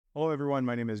Hello, everyone.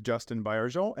 My name is Justin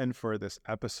Bayerjol, and for this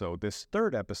episode, this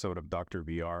third episode of Dr.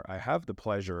 VR, I have the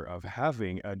pleasure of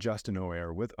having Justin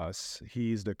O'Air with us.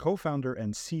 He's the co-founder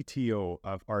and CTO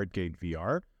of ArtGate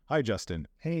VR. Hi, Justin.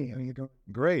 Hey, how you doing?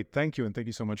 Great. Thank you, and thank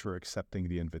you so much for accepting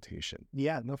the invitation.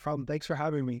 Yeah, no problem. Thanks for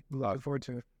having me. Looking forward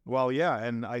to it. Well, yeah,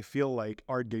 and I feel like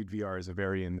ArtGate VR is a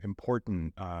very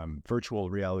important virtual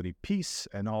reality piece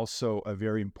and also a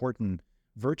very important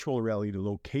virtual reality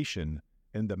location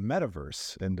in the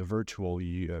metaverse, in the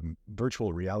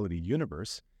virtual reality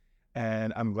universe.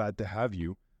 And I'm glad to have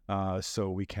you so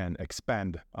we can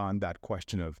expand on that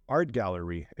question of art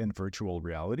gallery in virtual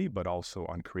reality, but also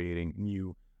on creating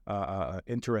new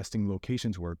interesting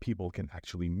locations where people can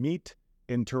actually meet,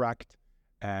 interact,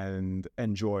 and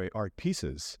enjoy art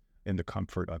pieces in the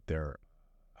comfort of their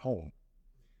home.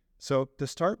 So to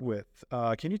start with,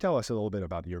 can you tell us a little bit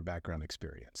about your background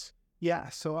experience? Yeah,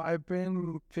 so I've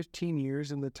been 15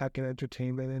 years in the tech and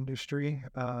entertainment industry.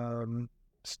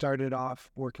 Started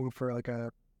off working for like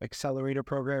a accelerator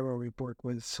program where we work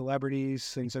with celebrities,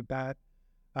 things like that,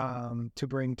 to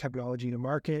bring technology to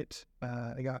market.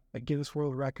 I got a Guinness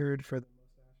World Record for the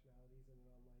most nationalities in an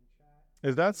online chat.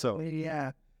 Is that so?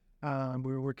 Yeah.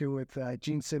 We were working with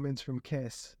Gene Simmons from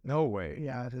Kiss. No way.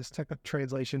 Yeah, this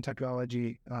translation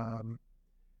technology.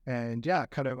 And yeah,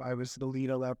 I was the lead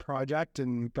on that project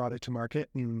and brought it to market.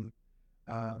 And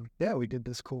yeah, we did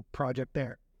this cool project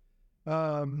there.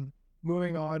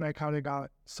 Moving on, I kind of got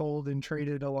sold and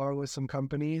traded along with some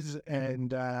companies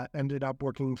and ended up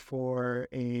working for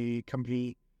a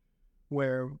company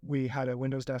where we had a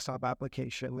Windows desktop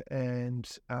application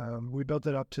and we built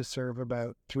it up to serve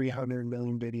about 300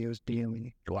 million videos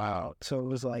daily. Wow. So it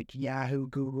was like Yahoo,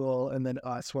 Google, and then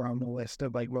us were on the list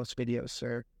of like most videos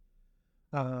served.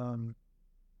 And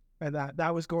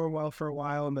that was going well for a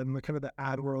while, and then the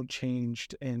ad world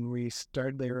changed, and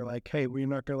they were like, hey, we're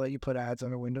not going to let you put ads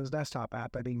on a Windows desktop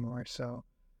app anymore. So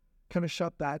kind of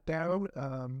shut that down.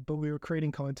 But we were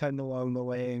creating content along the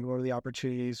way, and one of the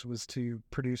opportunities was to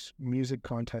produce music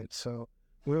content. So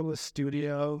we were in the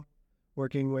studio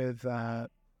working with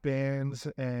bands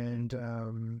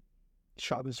and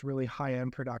shot this really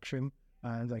high-end production.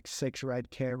 Like 6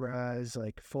 red cameras,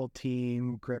 like full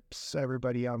team, grips,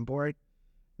 everybody on board.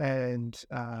 And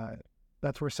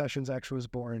that's where Sessions X was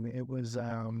born. It was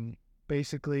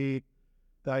basically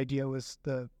the idea was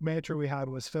the mantra we had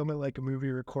was film it like a movie,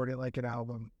 record it like an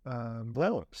album.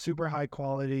 Super high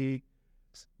quality.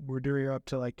 We're doing up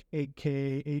to like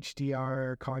 8K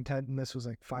HDR content. And this was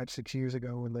like 5-6 years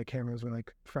ago when the cameras were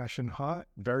like fresh and hot.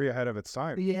 Very ahead of its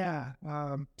time. Yeah.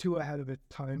 Too ahead of its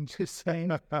time to say.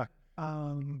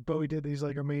 But we did these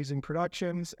like amazing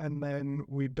productions, and then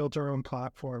we built our own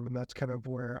platform, and that's kind of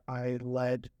where I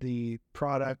led the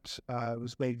product.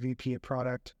 Was made VP of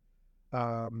product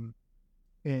for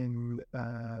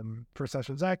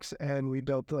Sessions X, and we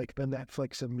built like the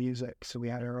Netflix of music. So we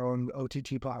had our own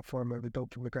OTT platform that we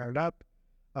built from the ground up,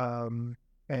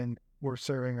 and we're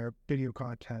serving our video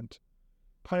content.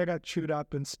 Kind of got chewed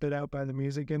up and spit out by the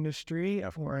music industry,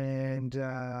 and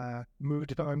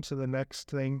moved on to the next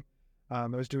thing. I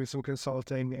was doing some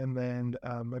consulting, and then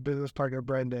my business partner,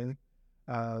 Brendan,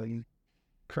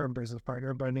 current business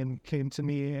partner, Brendan, came to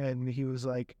me, and he was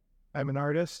like, I'm an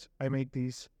artist. I make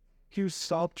these huge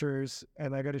sculptures,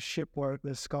 and I got to ship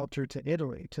this sculpture to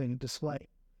Italy to display.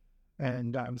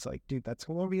 And I was like, dude, that's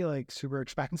going to be like super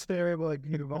expensive. Like,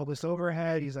 you know, all this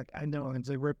overhead. He's like, I know. And he's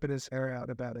like ripping his hair out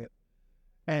about it.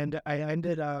 And I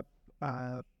ended up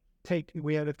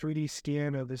we had a 3D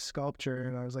scan of this sculpture,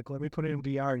 and I was like, let me put it in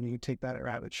VR, and you can take that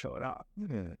around and show it off.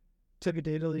 Yeah. Took it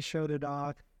to Italy, showed it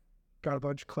off, got a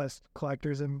bunch of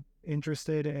collectors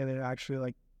interested, and it actually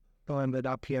like ended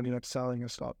up, he ended up selling a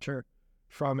sculpture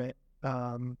from it.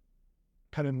 Kind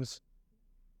of was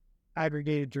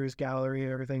aggregated through his gallery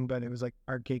and everything, but it was like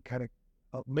ArtGate kind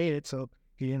of made it, so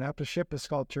he didn't have to ship a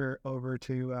sculpture over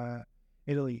to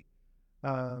Italy.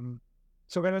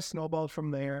 So kind of snowballed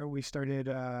from there. We started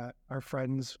our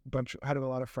friends, had a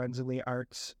lot of friends in the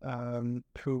arts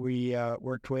who we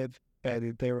worked with,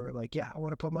 and they were like, yeah, I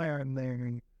want to put my art in there.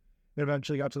 And it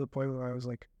eventually got to the point where I was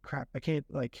like, crap, I can't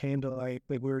like handle like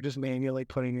we were just manually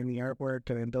putting in the artwork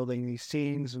and then building these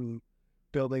scenes and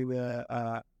building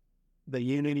the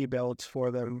Unity builds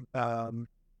for them.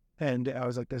 And I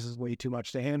was like, this is way too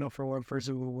much to handle for one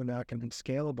person who we're not going to be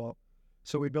scalable.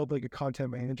 So we built like a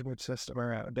content management system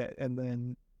around it. And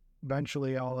then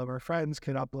eventually all of our friends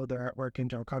can upload their artwork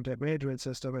into our content management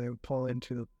system, and it would pull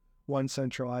into one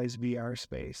centralized VR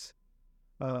space.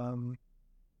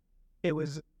 It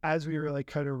was as we were like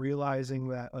kind of realizing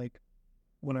that like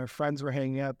when our friends were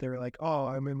hanging out, they were like, "Oh,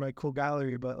 I'm in my cool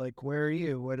gallery, but like, where are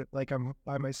you? What? Like, I'm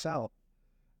by myself."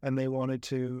 And they wanted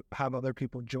to have other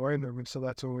people join them, and so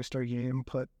that's when we started getting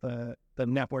input the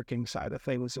networking side of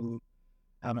things,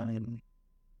 and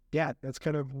yeah, that's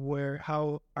kind of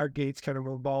how ArtGate's kind of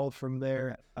evolved from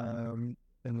there, and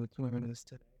what's where it is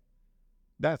today.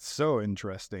 That's so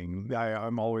interesting.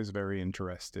 I'm always very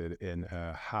interested in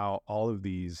how all of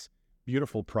these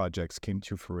beautiful projects came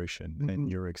to fruition,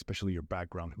 and especially your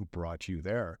background, who brought you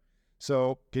there.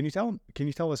 So, can you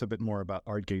tell us a bit more about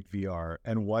ArtGate VR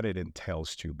and what it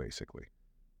entails too, basically?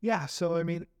 Yeah, so I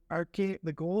mean, ArtGate.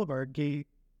 The goal of ArtGate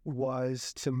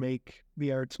was to make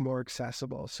the arts more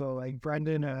accessible. So, like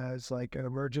Brendan, as like an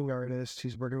emerging artist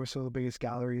who's working with some of the biggest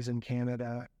galleries in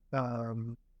Canada,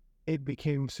 it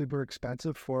became super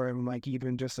expensive for him, like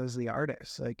even just as the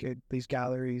artist. These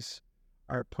galleries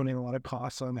are putting a lot of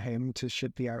costs on him to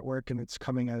ship the artwork, and it's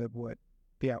coming out of what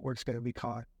the artwork's going to be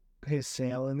caught his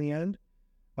sale in the end.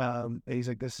 And he's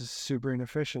like, this is super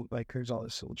inefficient. Like, there's all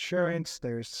this insurance,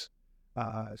 there's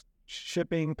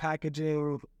shipping,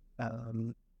 packaging,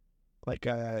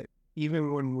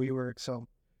 even when we were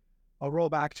I'll roll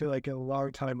back to like a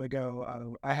long time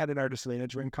ago. I had an artist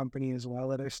management company as well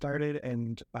that I started,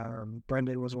 and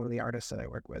Brendan was one of the artists that I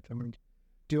work with. I mean,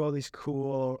 do all these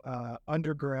cool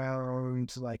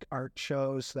underground like art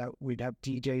shows that we'd have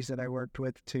DJs that I worked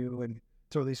with too, and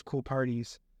throw these cool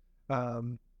parties.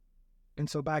 And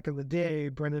so back in the day,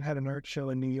 Brendan had an art show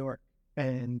in New York,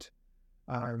 and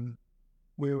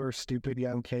we were stupid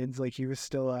young kids. Like, he was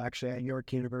still actually at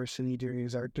York University doing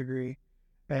his art degree,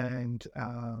 and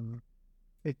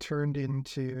it turned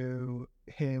into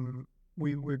him.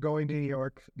 We were going to New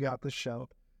York, got the show.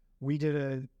 We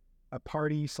did a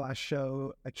party /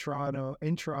 show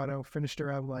in Toronto, finished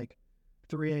around like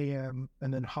 3 a.m.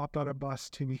 and then hopped on a bus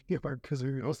to New York because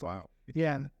we were, wow.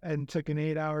 Yeah, and took an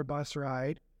 8-hour bus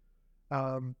ride.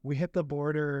 We hit the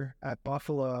border at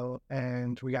Buffalo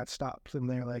and we got stopped, and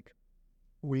they're like,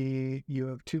 you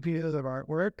have 2 pieces of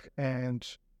artwork and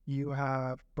you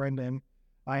have Brendan.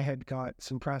 I had got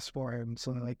some press for him.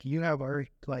 So like, you have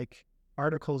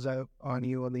articles out on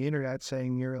you on the internet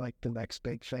saying you're like the next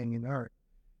big thing in art.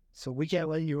 So we can't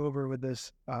let you over with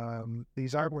this,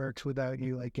 these artworks without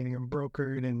you like getting them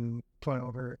brokered and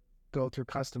go through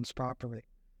customs properly.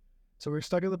 So we're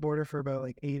stuck at the border for about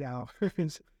like 8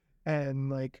 hours. And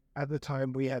like, at the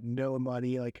time we had no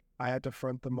money. Like, I had to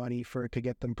front the money to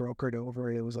get them brokered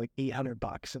over. It was like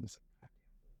 $800. And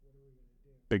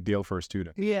big deal for a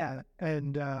student. Yeah.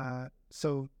 And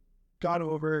so got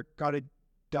it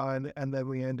done. And then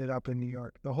we ended up in New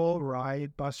York. The whole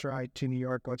bus ride to New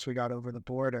York, once we got over the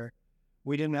border,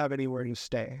 we didn't have anywhere to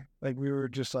stay. Like, we were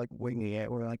just like winging it.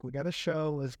 We're like, we got a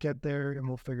show, let's get there and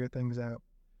we'll figure things out.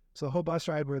 So the whole bus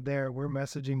ride we're there, we're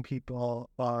messaging people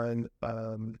on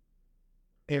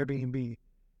Airbnb.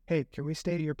 Hey, can we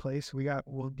stay at your place?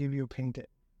 We'll give you a painting.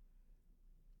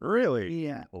 Really?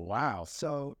 Yeah. Wow.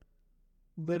 So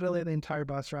literally the entire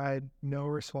bus ride, no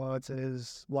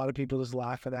responses. A lot of people just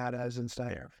laughing at us and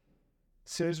stuff. As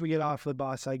soon as we get off the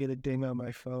bus, I get a ding on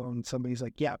my phone. Somebody's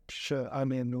like, yep, sure,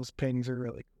 I'm in. Those paintings are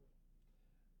really cool.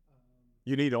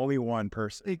 You need only one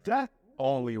person. Exactly.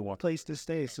 Only one place to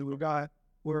stay. So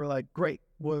we're like, great.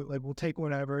 We'll take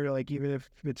whatever, like, even if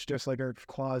it's just like our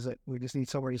closet. We just need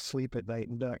somewhere to sleep at night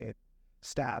and not get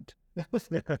stabbed.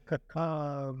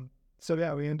 So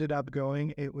yeah, we ended up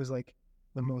going. It was like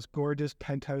the most gorgeous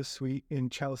penthouse suite in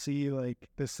Chelsea. Like,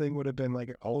 this thing would have been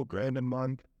like $1,000 a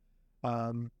month.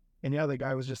 And yeah, the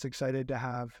guy was just excited to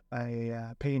have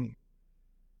a painting.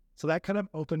 So that kind of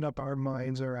opened up our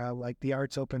minds around like the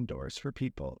arts open doors for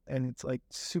people. And it's like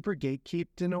super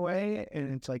gatekeeped in a way.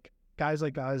 And it's like guys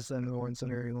like us that are the ones that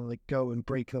are going to like go and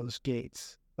break those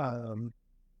gates. And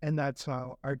that's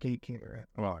how ArtGate came around.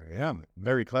 Well, yeah,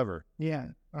 very clever. Yeah.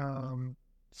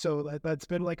 So that's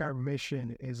been like our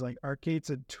mission, is like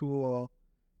ArtGate's a tool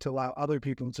to allow other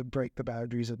people to break the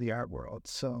boundaries of the art world.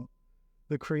 So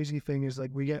the crazy thing is,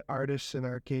 like, we get artists in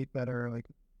ArtGate that are like,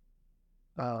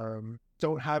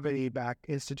 don't have any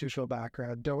institutional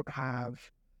background, don't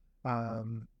have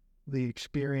the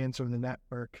experience or the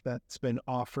network that's been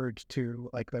offered to,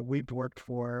 like, that we've worked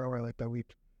for or like that we've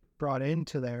brought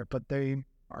into there, but they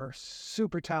are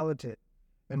super talented.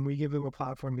 And we give them a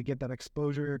platform to get that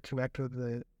exposure, connect with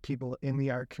the people in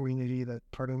the art community that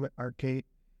part of ArtGate,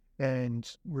 and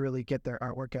really get their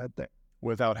artwork out there.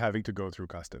 Without having to go through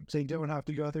customs. So you don't have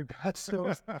to go through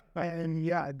customs. And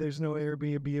yeah, there's no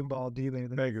Airbnb involved either.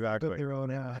 They Exactly. built their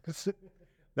own house.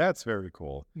 That's very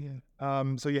cool. Yeah.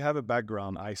 So you have a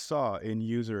background, I saw, in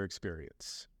user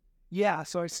experience. Yeah,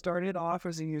 so I started off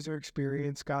as a user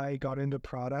experience guy, got into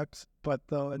products, but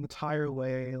the entire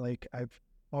way, like I've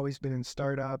always been in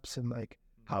startups and like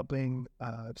helping,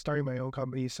 starting my own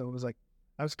company. So it was like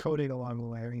I was coding along the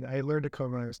way. I mean, I learned to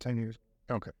code when I was 10 years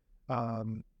Okay.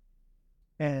 old.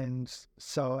 And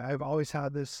so I've always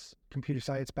had this computer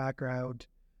science background,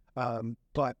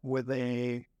 but with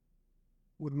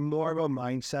more of a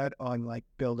mindset on like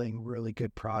building really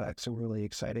good products and really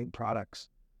exciting products.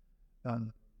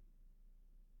 Um,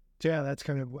 So yeah, that's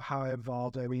kind of how I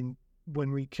evolved. I mean,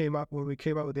 when we came up with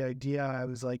the idea, I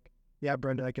was like, yeah,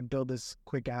 Brendan, I can build this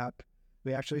quick app.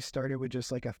 We actually started with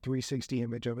just like a 360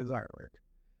 image of his artwork.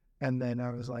 And then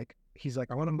I was like, he's like,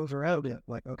 I want to move around it.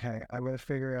 Like, okay, I'm going to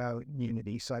figure out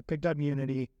Unity. So I picked up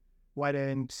Unity, went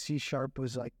in. C#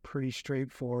 was like pretty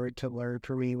straightforward to learn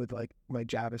for me with like my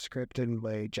JavaScript and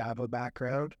my Java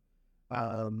background.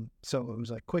 So it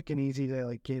was like quick and easy to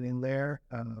like get in there.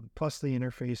 Plus the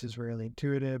interface is really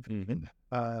intuitive.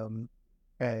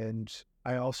 And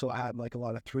I also had like a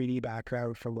lot of 3D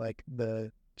background from like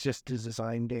the just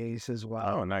design days as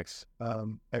well. Oh, nice. I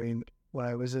mean, when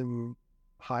I was in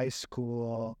high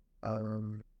school, we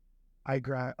had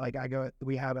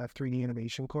a 3D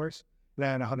animation course, and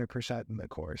I had 100% in the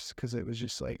course because it was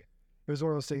just like, it was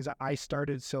one of those things that I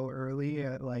started so early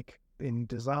at like in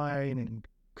design and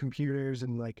computers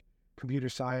and like computer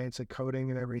science and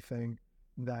coding and everything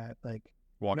that like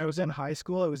when I was in high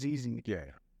school, it was easy. Yeah.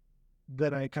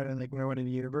 Then I kind of like when I went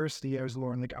into university, I was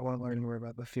learning like I want to learn more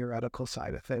about the theoretical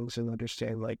side of things and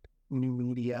understand like new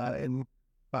media and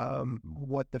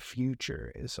what the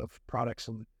future is of products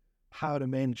and how to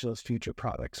manage those future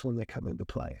products when they come into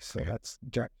play. So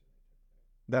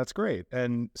that's great.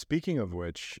 And speaking of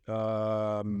which,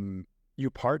 you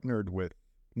partnered with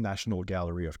National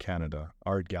Gallery of Canada,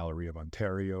 Art Gallery of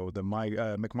Ontario, the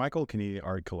McMichael Canadian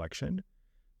Art Collection.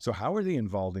 So how are they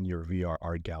involved in your VR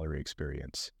art gallery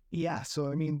experience? Yeah, so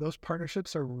I mean, those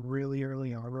partnerships are really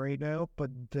early on right now,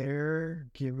 but they're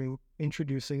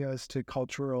introducing us to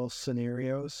cultural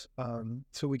scenarios,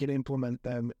 so we can implement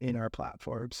them in our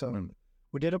platform. So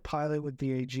we did a pilot with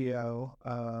the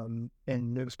AGO,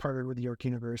 and it was partnered with York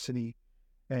University,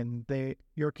 and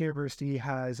York University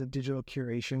has a digital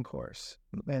curation course,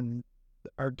 and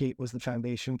ArtGate was the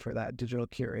foundation for that digital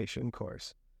curation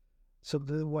course. So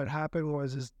what happened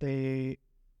was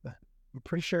I'm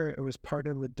pretty sure it was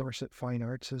partnered with Dorset Fine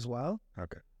Arts as well.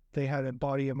 Okay. They had a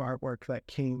body of artwork that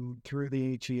came through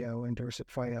the AGO and Dorset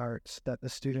Fine Arts that the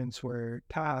students were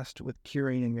tasked with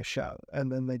curating a show.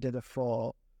 And then they did a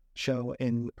full show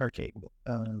in ArtGate.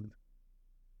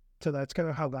 So that's kind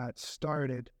of how that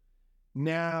started.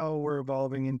 Now we're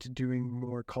evolving into doing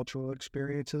more cultural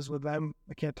experiences with them.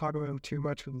 I can't talk about them too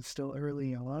much because it's still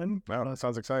early on. Wow, that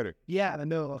sounds exciting. Yeah,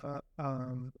 no,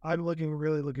 I'm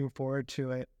really looking forward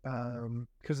to it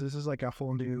because this is like a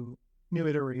whole new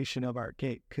iteration of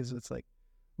ArtGate because it's like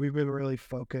we've been really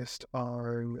focused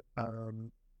on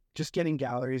just getting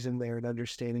galleries in there and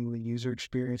understanding the user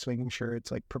experience, making sure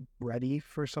it's like ready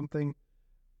for something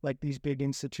like these big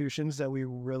institutions that we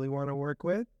really want to work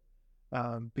with.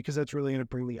 Because that's really going to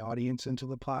bring the audience into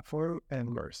the platform. And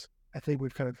of course, I think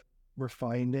we've kind of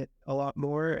refined it a lot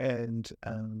more, and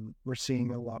we're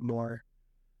seeing a lot more,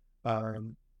 a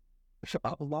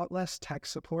lot less tech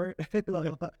support,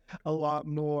 a lot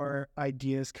more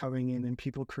ideas coming in and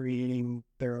people creating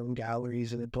their own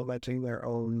galleries and implementing their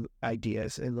own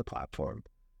ideas in the platform.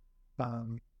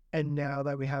 And now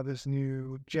that we have this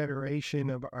new generation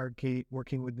of ArtGate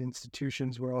working with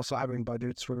institutions, we're also having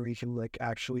budgets where we can like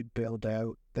actually build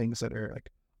out things that are like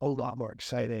a lot more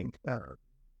exciting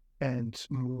and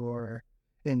more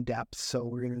in depth. So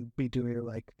we're going to be doing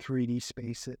like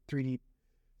 3D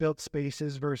built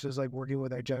spaces versus like working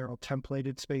with our general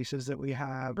templated spaces that we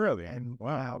have. Really? And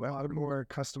wow, a lot more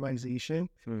customization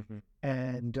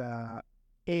and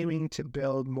aiming to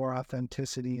build more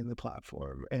authenticity in the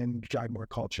platform and drive more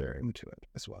culture into it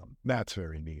as well. That's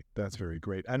very neat. That's very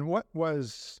great. And what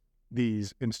was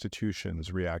these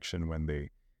institutions' reaction when they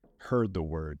heard the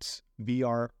words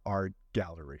VR art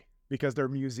gallery? Because they're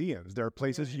museums, they're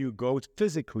places you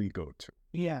physically go to.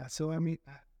 Yeah. So, I mean,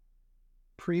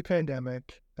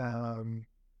 pre-pandemic, a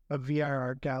VR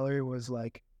art gallery was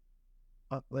like,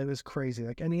 it was crazy.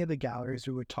 Like any of the galleries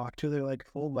we would talk to, they're like,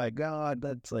 oh my God,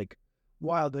 that's like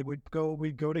wild. Like we'd go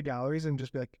to galleries and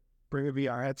just be like, bring a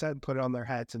VR headset and put it on their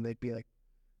heads, and they'd be like,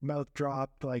 mouth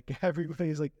dropped. Like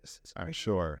everybody's like, this is I'm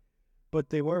sure. But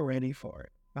they weren't ready for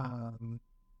it.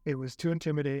 It was too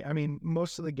intimidating. I mean,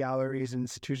 most of the galleries and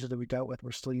institutions that we dealt with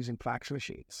were still using fax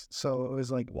machines. So it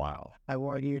was like, wow, I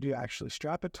want you to actually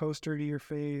strap a toaster to your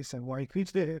face. I want you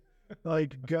to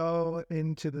like go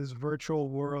into this virtual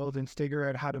world and figure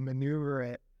out how to maneuver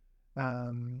it.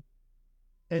 Um,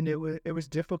 and it was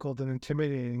difficult and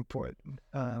intimidating for it.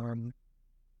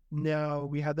 Now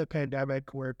we had the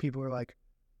pandemic where people were like,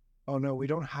 "Oh no, we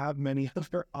don't have many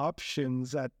other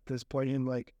options at this point." And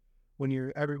like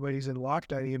when everybody's in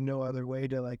lockdown, you have no other way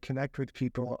to like connect with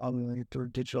people other than through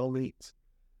digital means.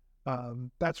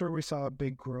 That's where we saw a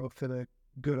big growth and a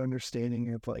good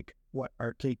understanding of like what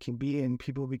ArtGate can be, and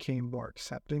people became more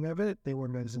accepting of it. They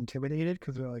weren't as intimidated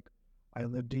because they're like, I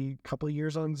lived a couple of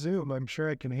years on Zoom. I'm sure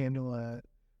I can handle a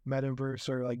metaverse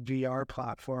or like VR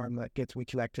platform that gets me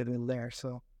connected in there.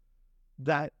 So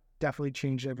that definitely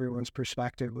changed everyone's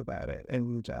perspective about it.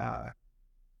 And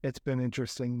it's been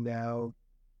interesting now.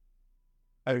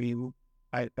 I mean,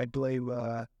 I blame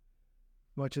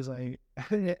much as I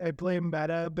I blame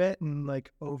Meta a bit and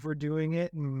like overdoing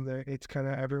it, and it's kind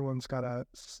of everyone's got a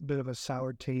bit of a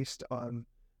sour taste on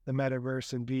the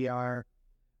metaverse and VR,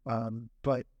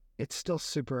 but it's still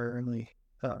super early.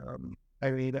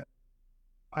 I mean,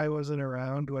 I wasn't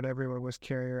around when everyone was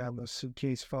carrying around those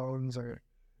suitcase phones or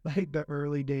like the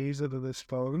early days of those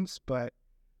phones, but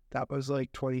that was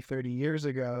like 20, 30 years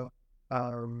ago.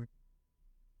 Um,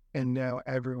 and now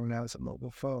everyone has a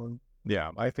mobile phone.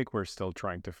 Yeah, I think we're still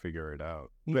trying to figure it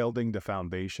out. Building the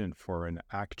foundation for an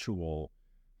actual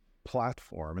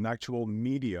platform, an actual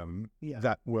medium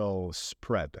that will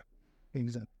spread.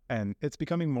 Exactly. And it's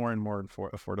becoming more and more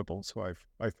affordable. So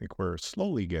I think we're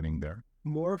slowly getting there.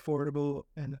 More affordable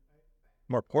and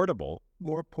more portable.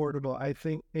 More portable. I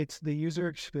think it's the user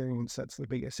experience that's the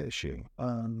biggest issue.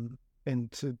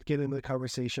 And to get into the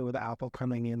conversation with Apple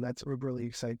coming in, that's what really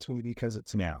excites me because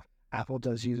it's Apple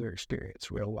does user experience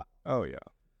real well. Oh yeah.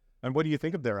 And what do you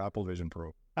think of their Apple Vision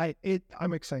Pro?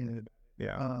 I'm excited.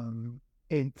 Yeah.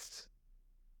 It's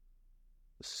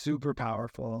super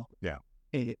powerful. Yeah.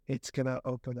 It's gonna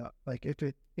open up, like if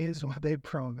it is what they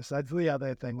promise. That's the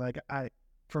other thing. Like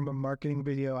from a marketing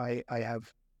video, I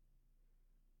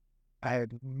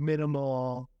had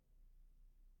minimal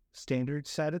standards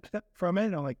set from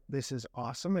it. I'm like, this is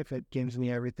awesome. If it gives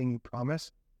me everything you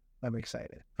promise, I'm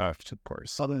excited. Of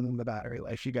course. Other than the battery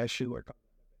life, you guys should work on.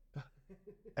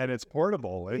 And it's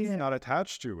portable. It's not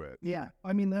attached to it. Yeah.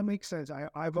 I mean, that makes sense.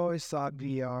 I've always thought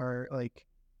VR, like,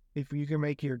 if you can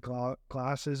make your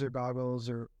glasses or goggles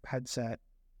or headset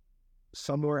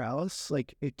somewhere else,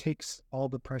 like, it takes all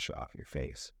the pressure off your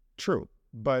face. True.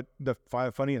 But the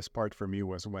funniest part for me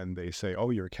was when they say,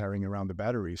 oh, you're carrying around the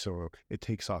battery, so it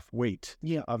takes off weight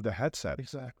of the headset.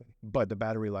 Exactly. But the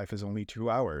battery life is only 2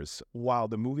 hours. While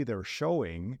the movie they're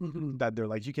showing, that they're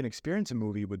like, you can experience a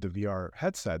movie with the VR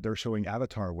headset, they're showing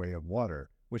Avatar Way of Water,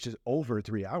 which is over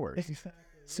 3 hours. Exactly.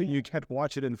 So you can't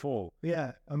watch it in full.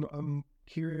 Yeah. I'm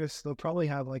curious. They'll probably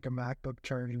have like a MacBook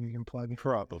charger you can plug in.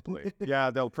 Probably. Yeah,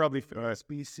 they'll probably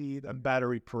USB-C, a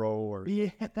battery pro, or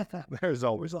there's a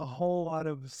whole lot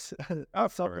of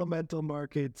supplemental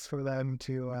markets for them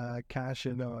to cash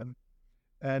in on.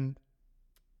 And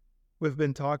we've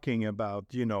been talking about,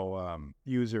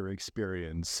 user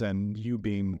experience and you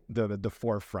being the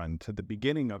forefront at the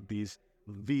beginning of these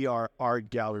VR art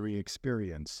gallery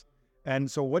experience.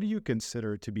 And so what do you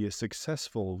consider to be a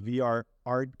successful VR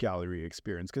art gallery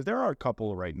experience? Because there are a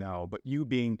couple right now, but you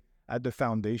being at the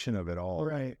foundation of it all.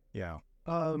 Right. Yeah.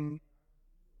 I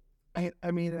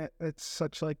mean, it's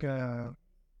such like a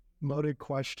loaded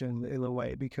question in a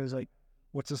way, because like,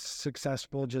 what's a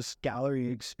successful just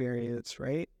gallery experience,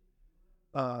 right?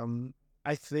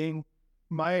 I think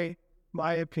my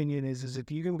opinion is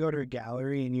if you can go to a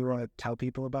gallery and you want to tell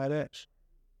people about it,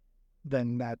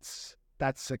 then that's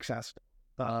successful.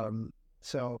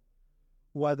 So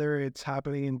whether it's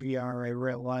happening in VR or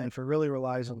real life, it really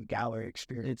relies on the gallery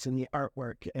experience and the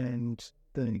artwork and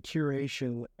the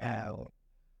curation.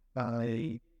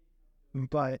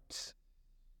 But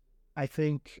I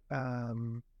think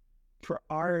for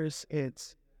ours,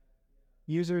 it's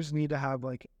users need to have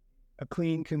like a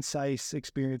clean, concise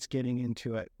experience getting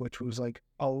into it, which was like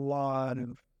a lot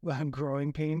of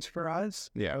growing pains for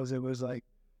us. Yeah. Because it was like,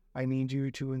 I need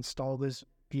you to install this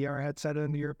VR headset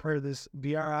this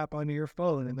VR app onto your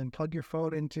phone, and then plug your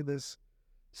phone into this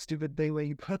stupid thing that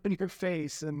you put on your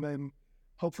face, and then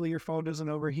hopefully your phone doesn't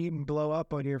overheat and blow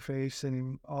up on your face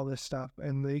and all this stuff.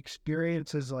 And the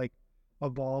experience has like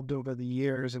evolved over the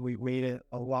years, and we've made it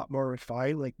a lot more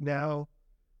refined. Like now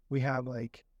we have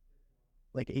like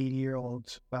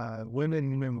 80-year-old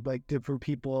women and like different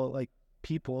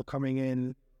people coming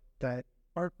in that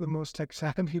aren't the most tech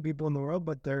savvy people in the world,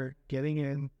 but they're getting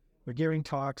in, they're giving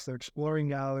talks, they're exploring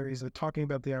galleries, they're talking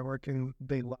about the artwork, and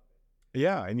they love it.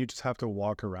 Yeah, and you just have to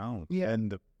walk around Yeah.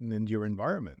 and in your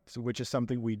environment, which is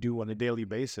something we do on a daily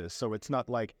basis. So it's not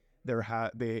like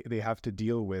they have to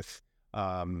deal with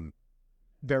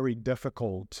very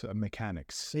difficult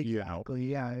mechanics. Exactly.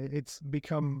 Yeah. It's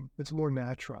more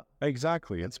natural.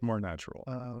 Exactly. It's more natural.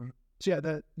 So yeah,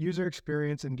 the user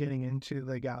experience and getting into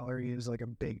the gallery is like a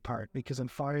big part, because I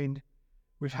find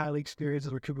we've had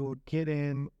experiences where people would get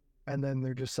in and then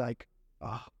they're just like,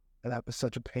 oh, that was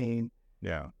such a pain.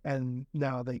 Yeah. And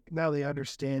now they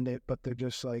understand it, but they're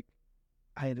just like,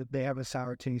 they have a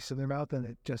sour taste in their mouth, and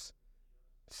it just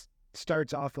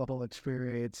starts off the whole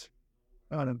experience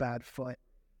on a bad foot.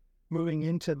 Moving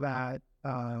into that,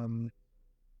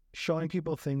 showing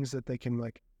people things that they can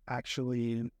that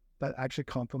actually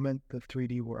complement the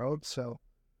 3D world. So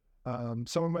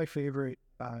some of my favorite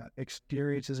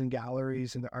experiences in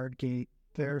galleries in the ArtGate,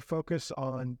 they're focused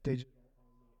on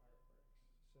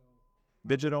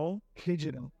Digital?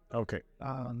 digital. Okay.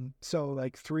 So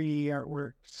like 3D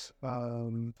artworks.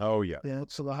 Oh, yeah. Yeah,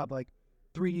 so they'll have like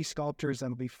 3D sculptures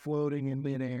that'll be floating in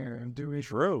midair and doing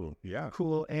True. Yeah.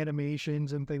 cool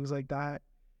animations and things like that.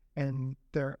 And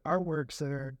they're artworks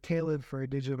that are tailored for a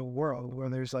digital world where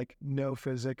there's like no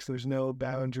physics, there's no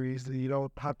boundaries, you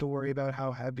don't have to worry about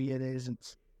how heavy it is.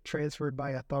 It's transferred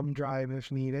by a thumb drive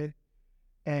if needed.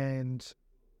 And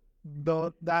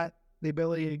the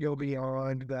ability to go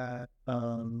beyond that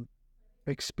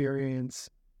experience,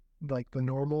 like the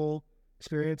normal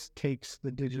experience, takes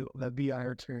the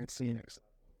VR experience to the next level.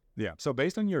 Yeah. So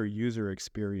based on your user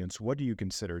experience, what do you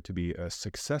consider to be a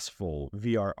successful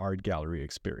VR art gallery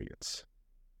experience?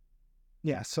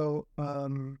 Yeah. So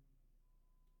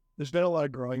there's been a lot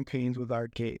of growing pains with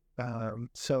ArtGate.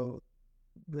 So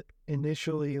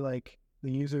initially, like,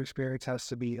 the user experience has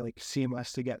to be like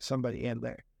seamless to get somebody in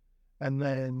there, and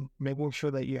then making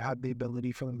sure that you have the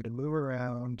ability for them to move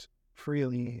around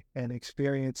freely and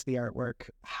experience the artwork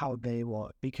how they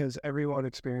want, because everyone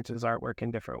experiences artwork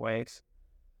in different ways.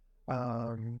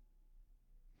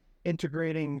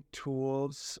 Integrating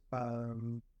tools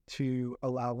to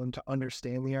allow them to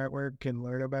understand the artwork and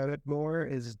learn about it more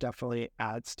is definitely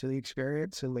adds to the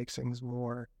experience and makes things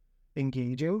more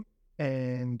engaging.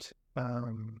 And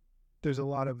there's a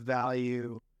lot of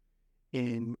value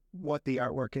in what the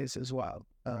artwork is as well.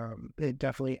 It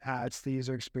definitely adds to the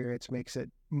user experience, makes it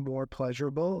more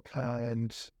pleasurable,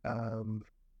 and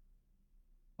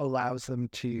allows them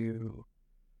to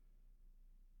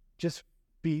just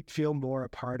feel more a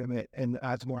part of it, and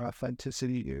adds more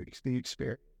authenticity to the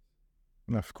experience.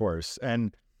 Of course.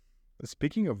 And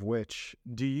speaking of which,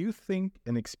 do you think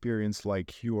an experience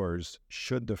like yours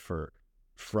should differ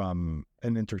from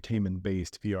an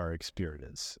entertainment-based VR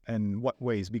experience? And what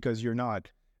ways? Because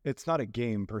it's not a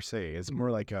game per se. It's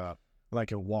more like a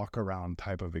walk-around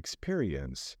type of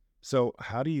experience. So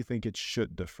how do you think it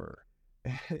should differ?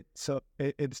 So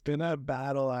it's been a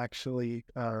battle, actually,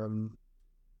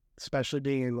 especially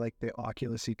being in like the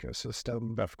Oculus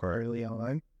ecosystem Of course. early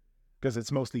on. Because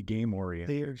it's mostly game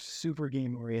oriented. They are super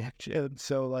game oriented.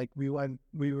 So like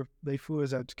they flew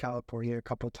us out to California a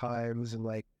couple of times, and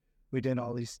like we did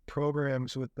all these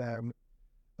programs with them,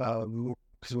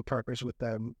 because we're partners with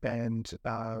them, and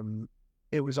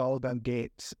it was all about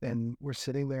gates. And we're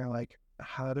sitting there like,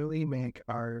 how do we make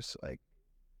ours like?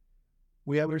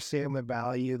 We understand the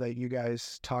value that you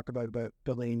guys talk about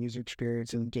building a user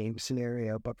experience in a game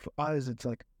scenario, but for us, it's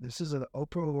like, this is an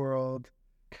open world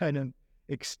kind of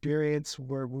experience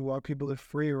where we want people to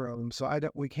free roam. So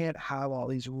we can't have all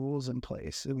these rules in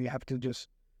place, and we have to just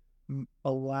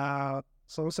allow.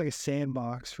 It's almost like a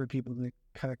sandbox for people to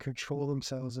kind of control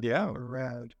themselves and move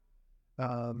around.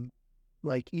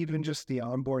 Like even just the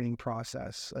onboarding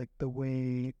process, like the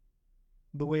way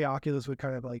Oculus would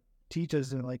kind of like teach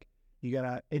us, and like, you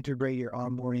gotta integrate your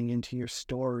onboarding into your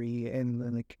story, and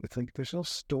then it's like there's no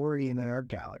story in an art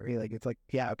gallery. Like, it's like,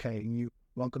 yeah, okay,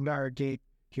 welcome to ArtGate.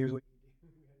 Here's what.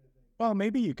 Well,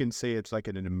 maybe you can say it's like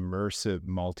an immersive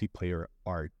multiplayer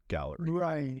art gallery.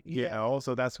 Right. Yeah.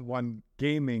 So that's one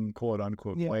gaming quote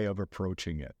unquote way of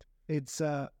approaching it. It's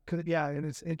and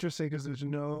it's interesting because there's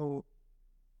no.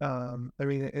 I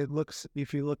mean,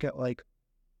 if you look at like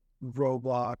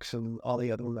Roblox and all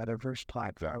the other metaverse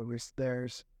platforms,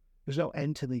 there's no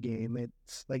end to the game.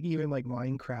 It's like, even like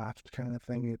Minecraft kind of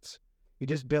thing. It's, you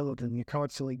just build and you're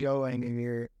constantly going, and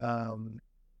you're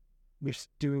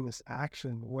doing this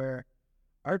action. Where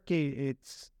ArtGate,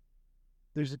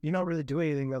 you're not really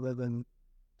doing anything other than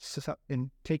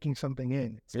taking something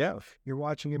in. You're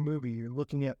watching a movie, you're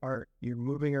looking at art, you're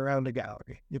moving around a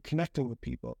gallery, you're connecting with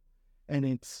people, and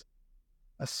it's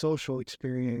a social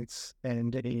experience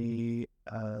and a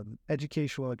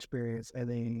educational experience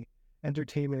and a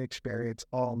entertainment experience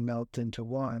all melt into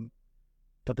one,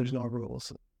 but there's no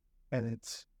rules. And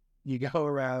it's, you go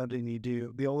around and you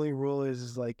do, the only rule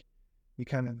is like, you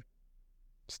kind of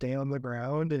stay on the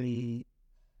ground and you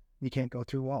can't go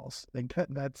through walls. Like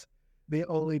that's the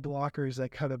only blockers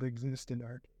that kind of exist in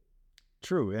art.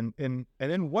 True. And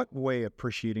in what way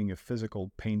appreciating a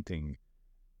physical painting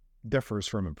differs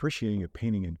from appreciating a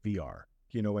painting in VR?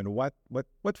 You know, and what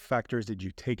factors did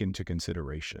you take into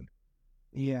consideration?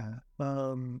 Yeah.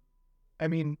 I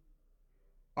mean,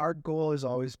 our goal has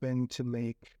always been to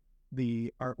make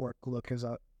the artwork look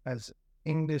as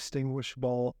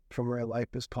indistinguishable from real life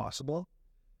as possible.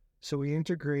 So we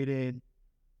integrated,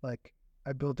 like,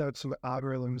 I built out some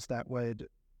algorithms that would,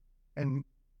 and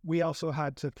we also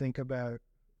had to think about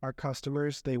our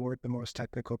customers. They weren't the most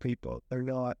technical people. They're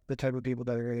not the type of people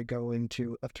that are going to go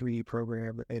into a 3D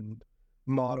program and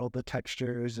model the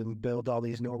textures and build all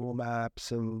these normal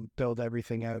maps and build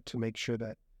everything out to make sure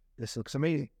that this looks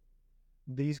amazing.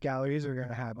 These galleries are going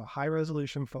to have a high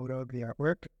resolution photo of the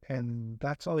artwork, and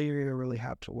that's all you're going to really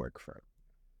have to work from.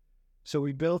 So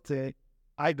we built it.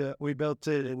 We built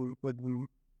it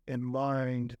in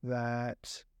mind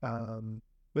that,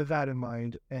 with that in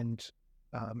mind, and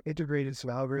integrated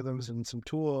some algorithms and some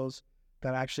tools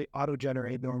that actually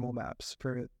auto-generate normal maps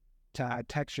to add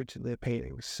texture to the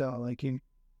paintings. So, like,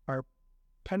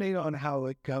 depending on how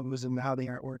it goes and how the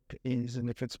artwork is, and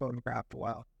if it's photographed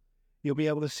well, you'll be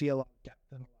able to see a lot of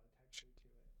depth and a lot of texture to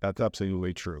it. That's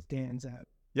absolutely true. Stands out.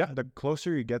 Yeah, the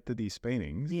closer you get to these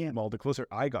paintings, well, the closer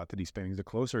I got to these paintings, the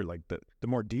closer, like, the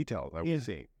more details I would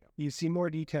see. You see more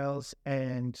details,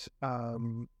 and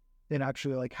it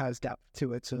actually, like, has depth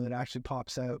to it, so it actually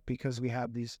pops out because we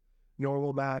have these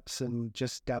normal maps and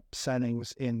just depth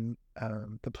settings in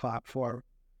the platform.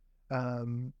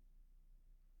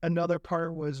 Another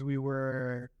part was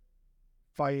we're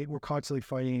constantly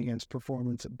fighting against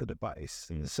performance of the device.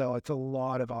 So it's a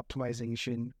lot of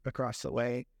optimization across the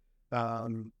way.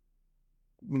 When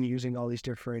using all these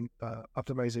different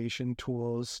optimization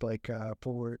tools like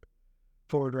forward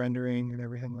rendering and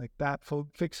everything like that,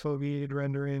 fixed foveated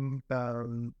rendering,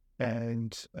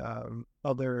 and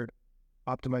other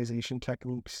optimization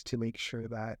techniques to make sure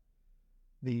that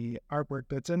the artwork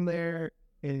that's in there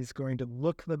is going to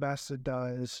look the best it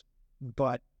does,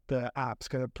 but the app's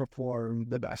going to perform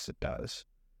the best it does.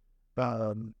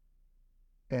 And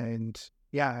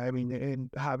yeah, I mean, and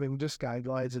having just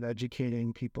guidelines and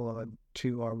educating people on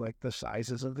like the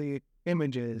sizes of the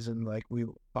images, and like we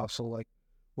also like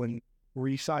when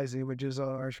resize the images on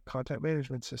our content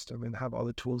management system and have all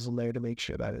the tools in there to make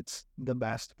sure that it's the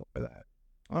best for that.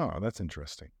 Oh, that's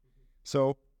interesting.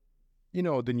 So, you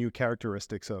know, the new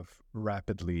characteristics of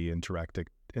rapidly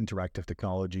interactive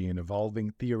technology and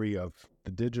evolving theory of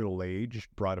the digital age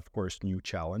brought, of course, new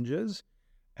challenges,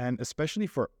 and especially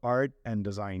for art and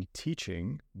design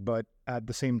teaching. But at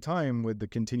the same time, with the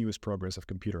continuous progress of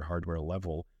computer hardware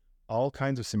level, all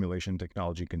kinds of simulation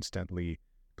technology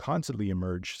constantly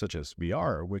emerge, such as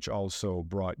VR, which also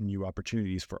brought new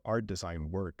opportunities for art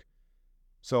design work.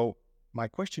 So my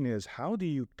question is, how do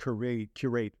you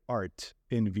curate art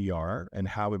in VR, and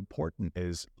how important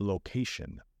is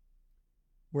location?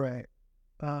 Right.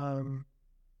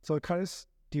 So it kind of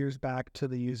steers back to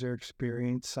the user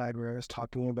experience side, where I was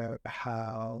talking about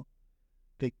how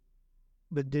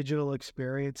the digital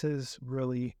experiences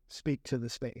really speak to the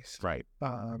space. Right.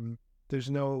 There's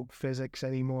no physics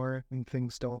anymore, and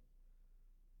things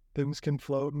can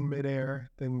float in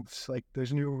midair. Things like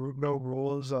there's no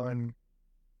rules on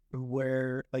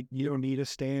where, like, you don't need a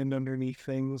stand underneath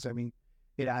things. I mean,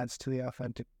 it adds to the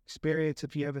authentic experience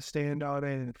if you have a stand on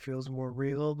it, and it feels more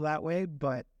real that way,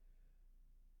 but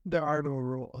there are no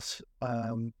rules.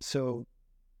 So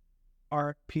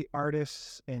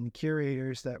artists and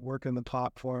curators that work on the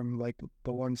platform, like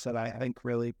the ones that I think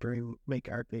really make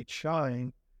ArtGate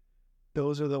shine,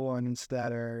 those are the ones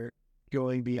that are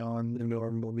going beyond the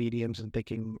normal mediums and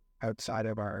thinking outside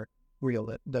of the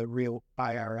real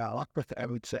IRL, I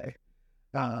would say.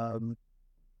 From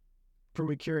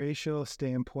a curatorial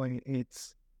standpoint,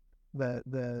 it's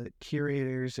the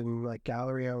curators and like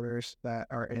gallery owners that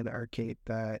are in ArtGate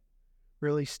that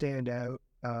really stand out.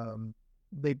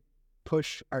 They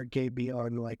push ArtGate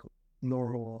beyond like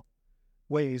normal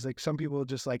ways. Like some people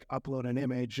just like upload an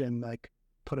image and like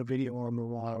put a video on the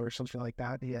wall or something like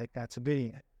that. Yeah, like, that's a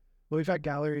video. But we've had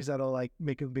galleries that'll like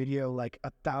make a video like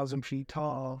 1,000 feet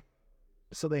tall,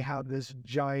 so they have this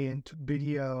giant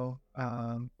video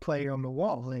play on the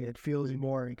wall, and it feels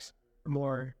more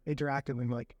interactive, and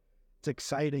like it's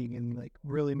exciting, and like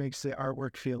really makes the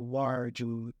artwork feel large,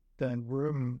 and the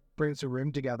room brings the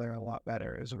room together a lot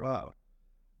better as well.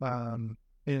 And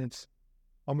it's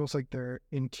almost like they're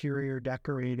interior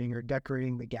decorating or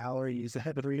decorating the galleries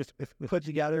that we put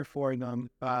together for them.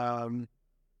 And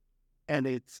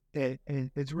it's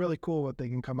really cool what they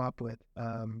can come up with.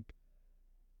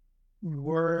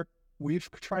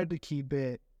 We've tried to keep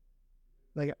it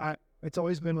like it's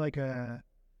always been like an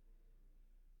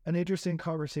interesting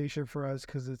conversation for us,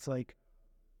 because it's like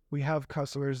we have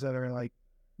customers that are like,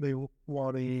 they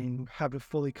want to have a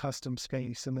fully custom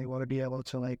space and they want to be able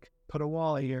to like put a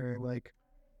wall here, like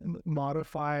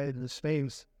modify the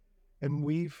space. And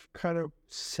we've kind of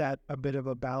set a bit of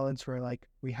a balance where like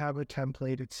we have a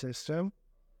templated system,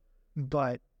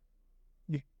 but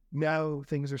now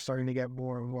things are starting to get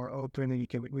more and more open, and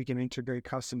we can integrate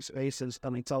custom spaces.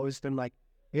 And it's always been like,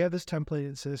 we have this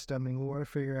templated system and we want to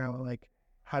figure out like,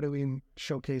 how do we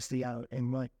showcase the art,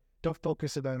 and like, don't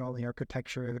focus about all the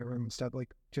architecture in the room and stuff. Like,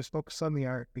 just focus on the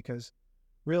art, because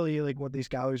really, like, what these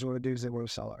galleries want to do is they want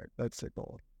to sell art. That's their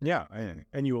goal. Yeah,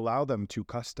 and you allow them to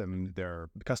custom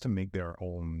make their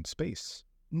own space.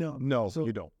 No, So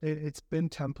you don't. It's been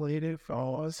templated for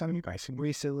all of us. I think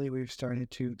recently we've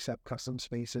started to accept custom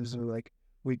spaces, or like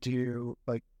we do,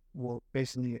 like, well,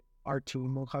 basically our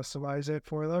team will customize it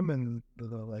for them, and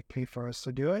they'll like pay for us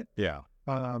to do it. Yeah.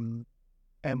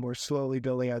 And we're slowly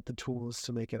building out the tools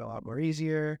to make it a lot more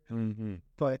easier. Mm-hmm.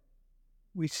 But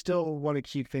we still want to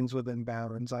keep things within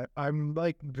bounds. I'm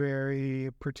like very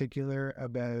particular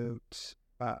about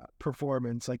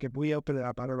performance. Like, if we open it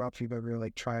up, I don't know if you've ever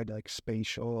like tried like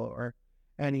Spatial or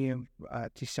any of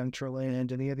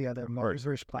Decentraland, any of the other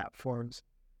metaverse platforms.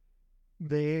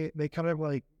 They kind of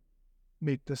like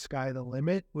make the sky the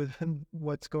limit with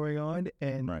what's going on.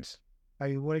 And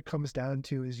what it comes down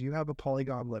to is you have a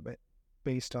polygon limit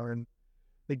based on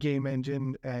the game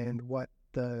engine and what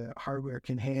the hardware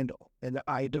can handle. And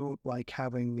I don't like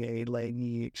having a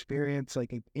laggy experience.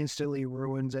 Like, it instantly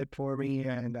ruins it for me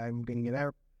and I'm getting it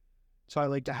out. So I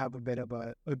like to have a bit of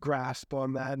a grasp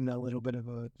on that, and a little bit of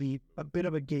a bit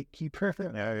of a gatekeeper.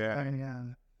 Yeah.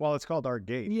 Well, it's called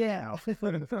ArtGate. Yeah.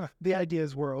 The idea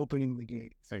is we're opening the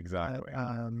gates. Exactly.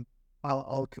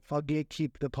 I'll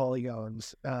gatekeep the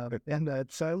polygons in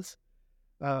that sense.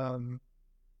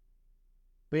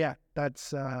 But yeah,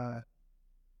 that's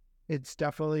it's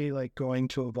definitely like going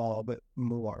to evolve it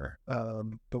more.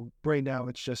 But right now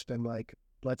it's just been like,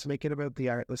 let's make it about the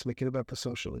art, let's make it about the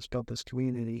social, let's build this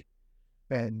community,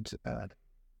 and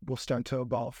we'll start to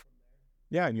evolve.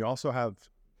 Yeah, and you also have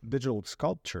digital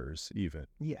sculptures even.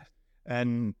 Yeah.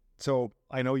 And so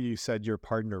I know you said your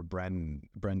partner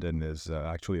Brendan is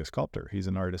actually a sculptor. He's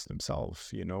an artist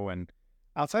himself, and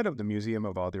outside of the Museum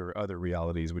of Other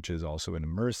Realities, which is also an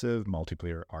immersive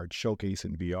multiplayer art showcase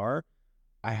in VR,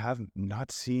 I have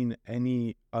not seen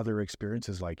any other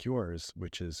experiences like yours,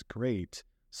 which is great.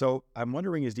 So I'm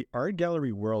wondering, is the art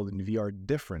gallery world in VR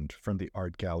different from the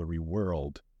art gallery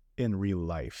world in real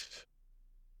life?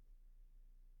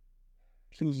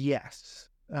 Yes.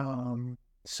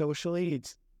 Socially,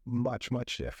 it's much,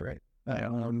 much different.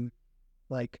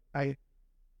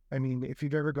 I mean, if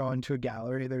you've ever gone to a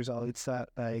gallery, there's always that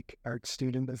like art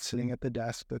student that's sitting at the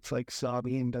desk that's like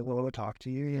snobby and doesn't want to talk to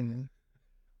you. And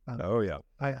oh yeah,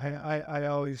 I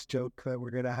always joke that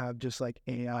we're gonna have just like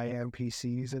AI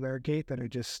NPCs in ArtGate that are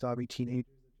just snobby teenagers.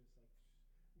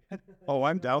 Oh,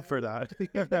 I'm down for that.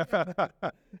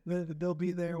 They'll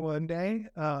be there one day.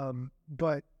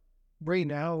 But right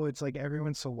now, it's like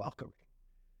everyone's so welcoming.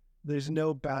 There's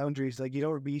no boundaries. Like, you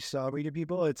don't be sorry to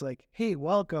people. It's like, hey,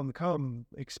 welcome, come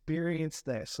experience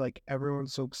this. Like,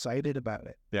 everyone's so excited about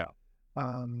it. Yeah.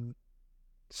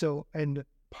 So, and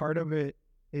part of it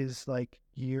is like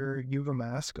you have a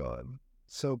mask on,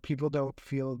 so people don't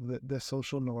feel that the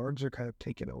social norms are kind of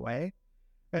taken away.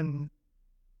 And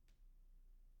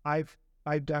I've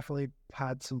definitely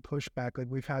had some pushback. Like,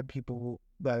 we've had people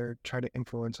that are trying to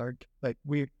influence art. Like,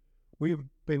 we've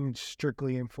been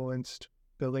strictly influenced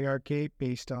building ArtGate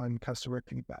based on customer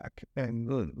feedback,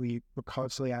 and we were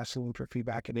constantly asking them for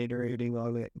feedback and iterating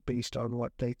on it based on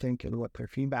what they think and what their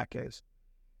feedback is.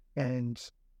 And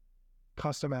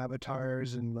custom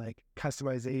avatars and like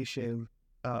customization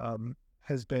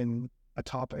has been a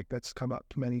topic that's come up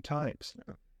many times,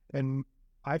 and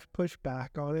I've pushed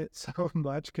back on it so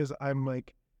much because I'm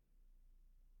like,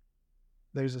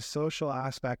 there's a social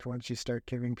aspect once you start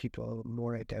giving people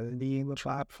more identity in the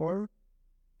platform.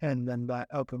 And then that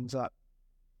opens up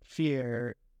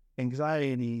fear,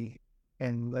 anxiety,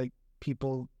 and like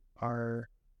people aren't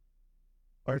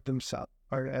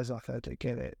as authentic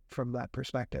in it from that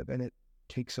perspective. And it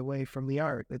takes away from the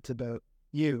art. It's about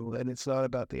you, and it's not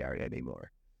about the art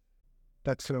anymore.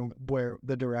 That's where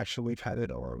the direction we've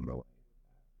headed along the way.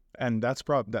 And that's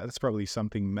probably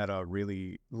something Meta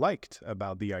really liked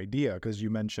about the idea, because you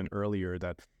mentioned earlier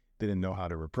that they didn't know how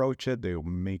to approach it. They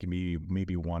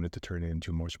maybe wanted to turn it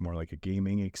into much more like a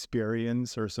gaming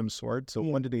experience or some sort. So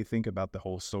what did they think about the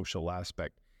whole social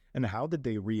aspect, and how did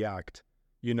they react,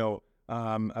 to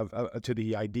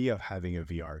the idea of having a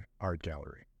VR art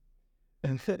gallery?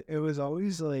 And it was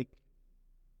always like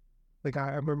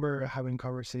I remember having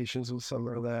conversations with some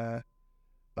of the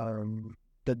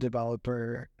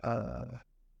developer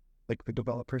the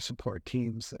developer support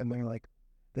teams, and they're like,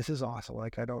 this is awesome.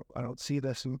 Like I don't see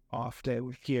this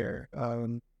often here.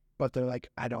 But they're like,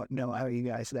 I don't know how you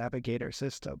guys navigate our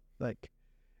system. Like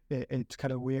it's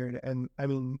kind of weird. And I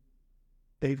mean,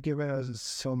 they've given us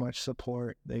so much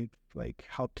support. They've like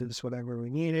helped us whatever we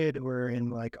needed. We're in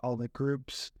like all the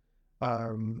groups,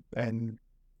 and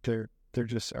they're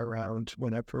just around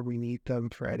whenever we need them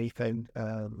for anything.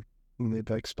 They've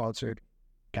like sponsored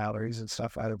galleries and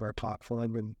stuff out of our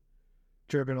platform and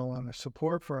driven a lot of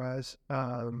support for us.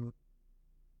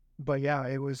 But yeah,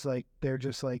 it was like they're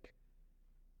just like,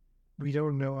 we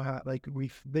don't know how, like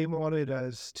they wanted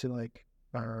us to like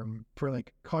for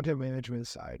like content management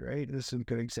side, right? This is a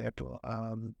good example.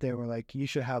 They were like, you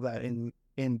should have that in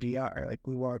VR. Like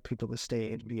we want people to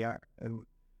stay in VR. And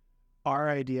our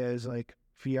idea is like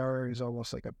VR is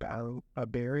almost like a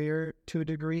barrier to a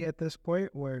degree at this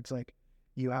point, where it's like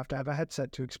you have to have a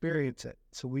headset to experience it.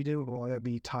 So we didn't want to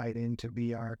be tied into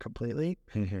VR completely.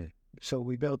 So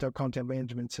we built our content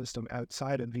management system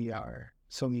outside of VR.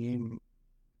 So you can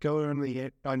go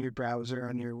on your browser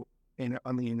on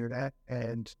the internet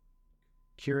and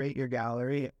curate your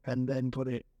gallery, and then put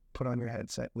on your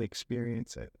headset and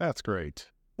experience it. That's great.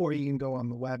 Or you can go on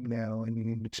the web now and you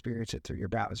can experience it through your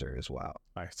browser as well.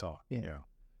 I saw. Yeah.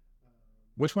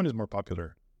 Which one is more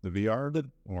popular, the VR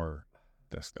or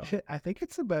desktop? I think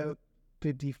it's about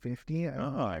 50-50. I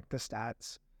don't like the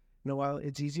stats. While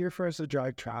it's easier for us to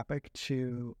drive traffic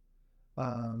to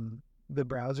the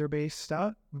browser-based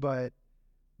stuff, but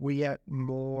we get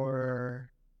more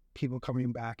people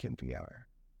coming back in VR.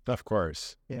 Of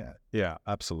course. Yeah. Yeah,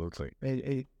 absolutely.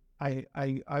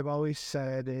 I've always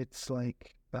said it's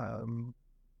like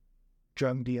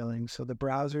drug dealing. So the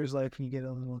browser's like, you get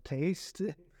a little taste,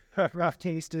 rough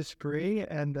taste is free,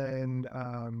 and then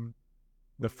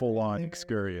the full-on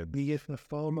experience. You get the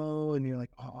FOMO, and you're like,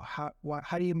 oh,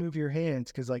 how do you move your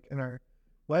hands? Because like in our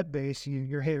web base,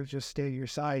 your hands just stay at your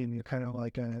side, and you're kind of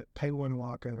like a penguin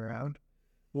walking around.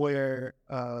 Where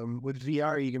with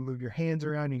VR, you can move your hands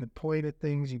around, you can point at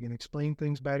things, you can explain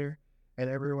things better. And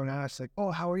everyone asks like,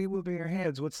 oh, how are you moving your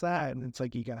hands? What's that? And it's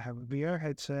like, you got to have a VR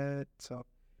headset. So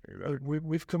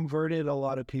we've converted a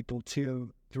lot of people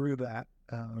through that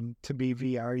to be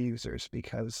VR users,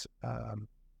 because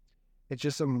it's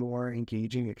just a more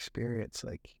engaging experience.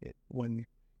 Like when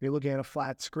you're looking at a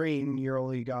flat screen, you're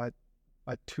only got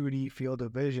a 2D field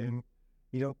of vision.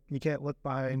 You can't look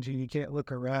behind you. You can't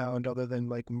look around other than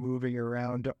like moving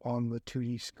around on the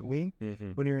 2D screen.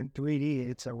 When you're in 3D,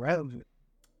 it's around.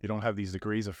 You don't have these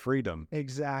degrees of freedom.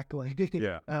 Exactly.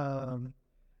 Yeah.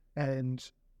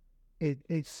 And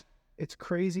it's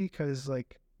crazy because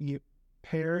like you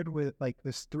paired with like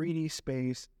this 3D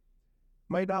space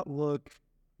might not look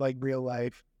like real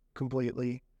life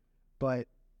completely, but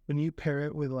when you pair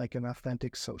it with like an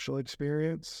authentic social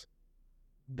experience,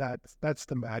 that's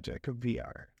the magic of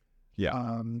VR.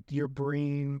 Yeah. Your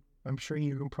brain, I'm sure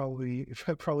you can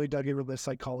probably dug into the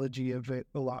psychology of it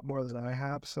a lot more than I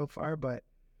have so far, but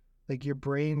like your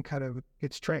brain kind of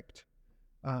gets tricked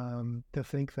to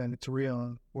think that it's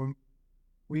real. When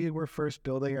we were first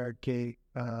building ArtGate,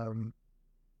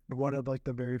 one of like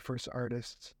the very first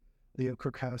artists, Leo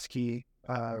Krakowski,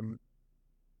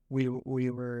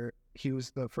 he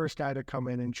was the first guy to come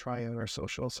in and try out our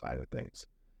social side of things.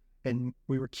 And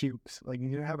we were cubes. Like, you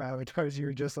didn't have avatars. You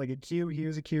were just like a cube. He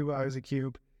was a cube. I was a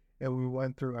cube. And we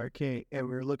went through ArtGate, and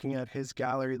we were looking at his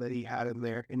gallery that he had in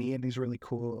there. And he had these really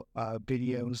cool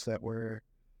videos that were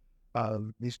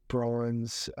these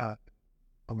bronze,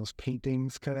 almost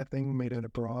paintings kind of thing made out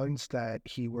of bronze that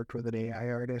he worked with an AI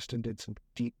artist and did some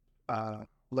deep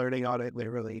learning on it.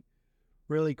 Literally,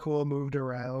 really cool, moved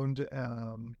around.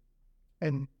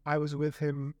 And I was with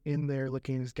him in there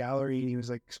looking at his gallery, and he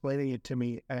was like explaining it to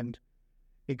me. And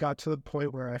it got to the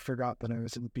point where I forgot that I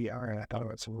was in VR and I thought it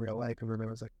was real life. And then I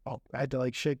was like, oh, I had to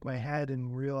like shake my head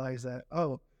and realize that,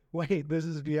 oh, wait, this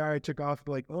is VR. I took off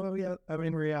like, oh yeah, I'm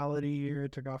in reality here. I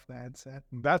took off the headset.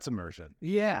 That's immersion.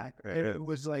 Yeah. It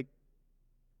was like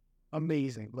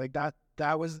amazing. Like that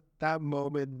was that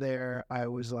moment there. I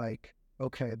was like,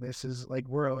 okay, this is like,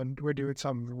 we're doing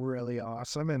something really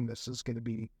awesome. And this is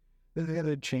going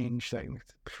to change things.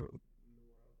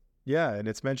 Yeah, and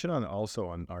it's mentioned also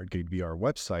on ArtGate VR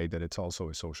website that it's also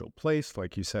a social place,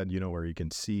 like you said, where you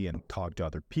can see and talk to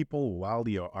other people while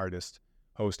the artists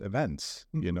host events.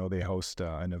 They host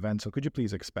an event. So could you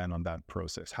please expand on that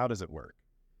process? How does it work?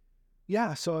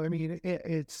 Yeah, so I mean,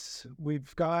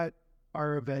 we've got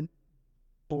our event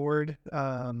board,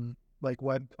 like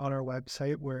on our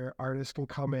website where artists can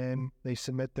come in, they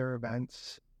submit their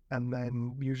events, and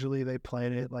then usually they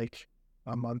plan it like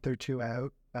a month or two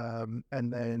out.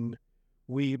 And then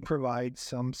we provide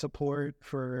some support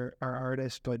for our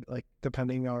artists, but like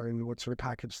depending on what sort of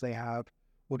package they have,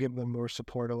 we'll give them more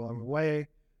support along the way.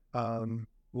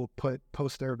 We'll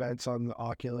post their events on the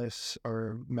Oculus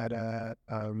or Meta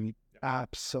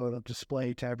apps, so it'll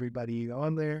display to everybody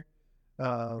on there.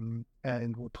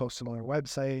 And we'll post them on our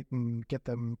website and get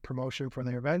them promotion for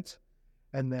their events.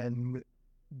 And then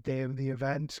day of the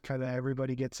event, kind of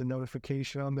everybody gets a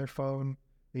notification on their phone.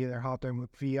 They either hop in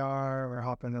with VR or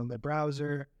hop in on the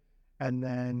browser. And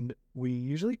then we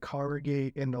usually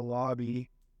congregate in the lobby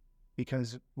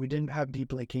because we didn't have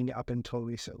deep linking up until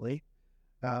recently.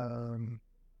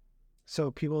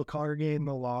 So people congregate in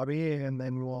the lobby, and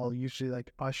then we'll usually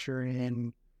like usher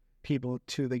in people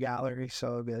to the gallery. So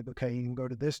it'll be like, okay, you can go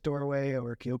to this doorway, or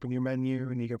you can open your menu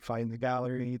and you can find the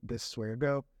gallery. This is where to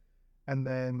go. And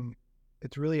then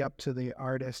it's really up to the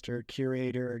artist or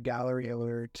curator or gallery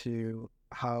owner to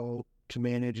how to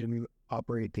manage and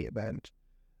operate the event.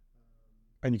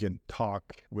 And you can talk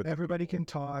with... Everybody can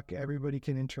talk, everybody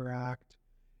can interact.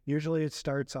 Usually it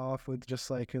starts off with just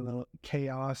like a little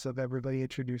chaos of everybody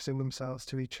introducing themselves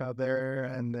to each other.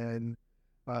 And then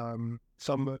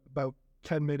about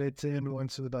 10 minutes in,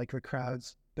 once like the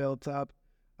crowd's built up.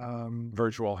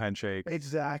 Virtual handshake.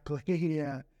 Exactly,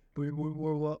 yeah.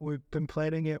 We've been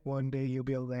planning it. One day you'll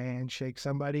be able to handshake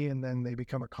somebody and then they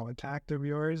become a contact of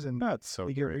yours, and that's so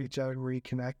you can reach out and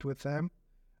reconnect with them.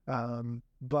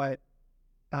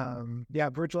 Yeah,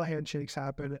 virtual handshakes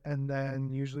happen, and then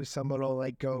usually someone will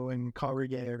like go and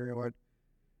congregate everyone.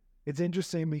 It's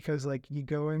interesting because like you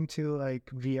go into like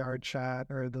VR chat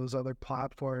or those other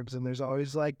platforms, and there's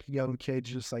always like young kids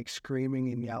just like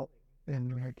screaming and yelling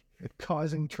and like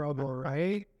causing trouble,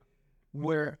 right?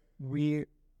 Where we've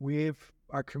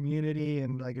our community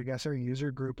and like I guess our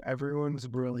user group, everyone's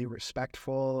really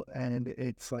respectful, and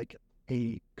it's like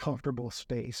a comfortable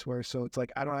space where so it's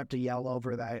like I don't have to yell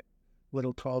over that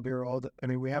little 12-year-old. I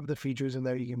mean, we have the features in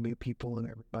there, you can meet people and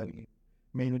everybody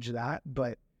manage that,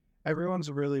 but everyone's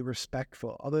really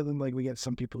respectful, other than like we get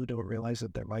some people who don't realize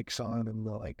that their mic's on and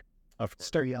they'll like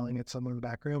start yelling at someone in the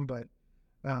background. But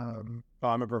I'm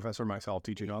a professor myself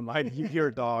teaching online. You hear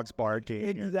dogs barking.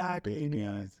 Exactly.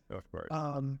 Yes, of course.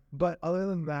 But other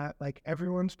than that, like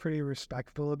everyone's pretty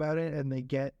respectful about it, and they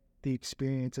get the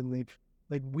experience, and they've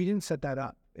like we didn't set that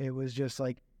up. It was just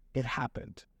like it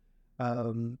happened.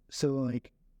 So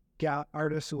like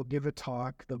artists will give a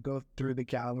talk, they'll go through the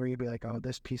gallery and be like, oh,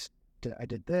 this piece I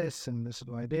did this and this is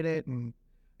why I did it, and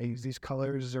I use these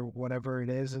colors or whatever it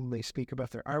is, and they speak about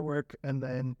their artwork, and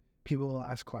then people will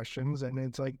ask questions, and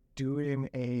it's like doing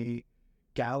a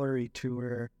gallery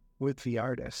tour with the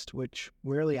artist, which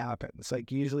rarely happens.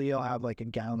 Like usually you'll have like a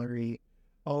gallery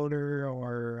owner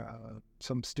or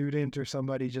some student or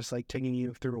somebody just like taking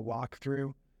you through a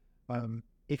walkthrough.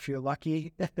 If you're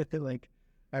lucky, like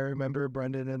I remember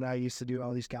Brendan and I used to do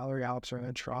all these gallery hops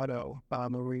around Toronto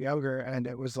when we were younger, and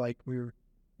it was like we were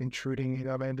intruding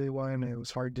on everyone, and it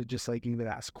was hard to just like even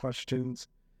ask questions.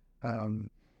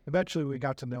 Eventually we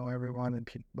got to know everyone and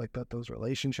like built those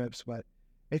relationships, but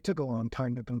it took a long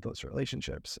time to build those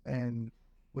relationships. And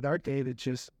with ArtGate, it's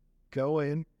just go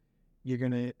in,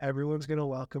 everyone's gonna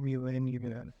welcome you in, you're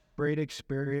gonna have a great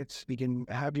experience. You can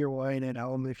have your wine at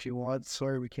home if you want.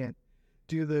 Sorry, we can't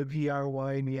do the VR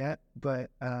wine yet, but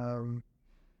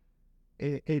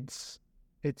it's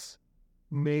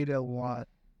made a lot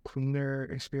cleaner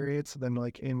experience than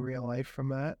like in real life from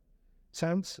that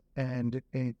sense, and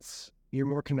you're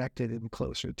more connected and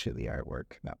closer to the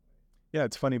artwork now. Yeah,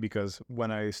 it's funny because when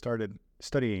I started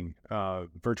studying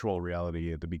virtual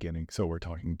reality at the beginning, so we're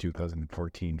talking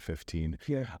 2014, 15,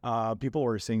 people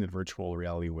were saying that virtual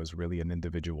reality was really an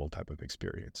individual type of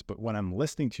experience. But when I'm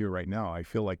listening to you right now, I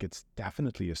feel like it's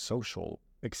definitely a social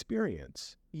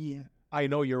experience. Yeah. I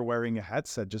know you're wearing a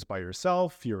headset just by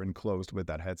yourself, you're enclosed with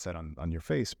that headset on your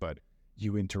face, but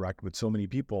you interact with so many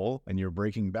people and you're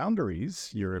breaking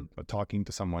boundaries. You're talking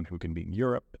to someone who can be in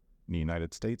Europe, in the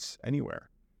United States, anywhere.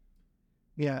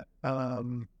 Yeah.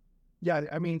 Yeah,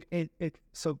 I mean,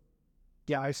 so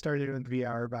I started with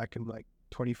VR back in like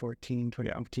 2014,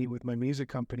 2015 with my music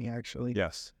company, actually.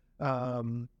 Yes.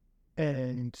 And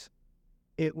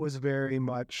it was very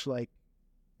much like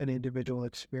an individual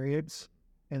experience.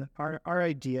 And our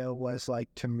idea was like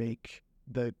to make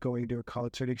the going to a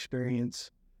concert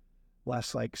experience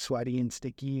less like sweaty and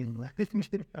sticky and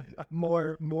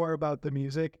more about the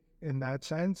music in that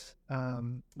sense.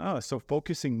 So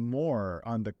focusing more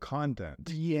on the content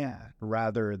Yeah.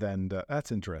 rather than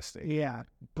that's interesting. Yeah.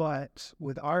 But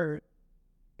with art,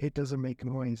 it doesn't make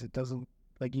noise. It doesn't,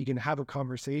 like, you can have a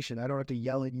conversation. I don't have to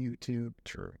yell at you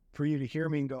for you to hear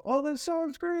me and go, oh, that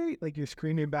song's great. Like, you're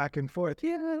screaming back and forth.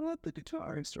 Yeah, I love the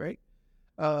guitarist, right?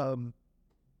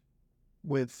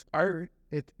 With art,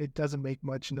 it doesn't make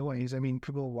much noise. I mean,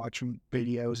 people watch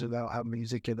videos and they'll have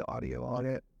music and audio on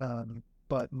it.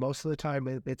 But most of the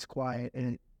time it's quiet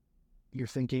and you're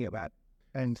thinking about it.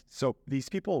 And so these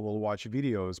people will watch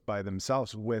videos by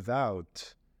themselves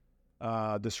without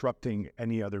disrupting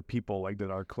any other people like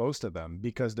that are close to them,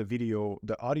 because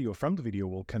the audio from the video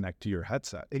will connect to your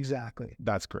headset. Exactly.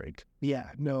 That's great.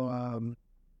 Yeah. No,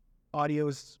 audio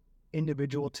is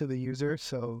individual to the user,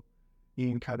 so you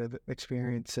can kind of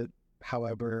experience it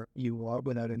however you want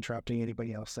without interrupting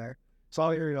anybody else there. So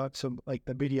I'll hear some, like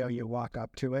the video, you walk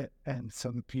up to it, and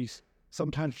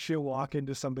sometimes she'll walk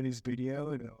into somebody's video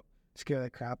and it'll scare the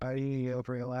crap out of you. You'll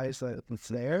realize that it's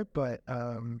there, but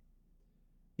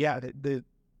yeah, the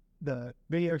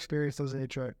video experience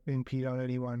doesn't impede on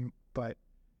anyone. But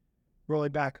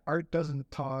rolling back, art doesn't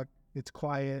talk. It's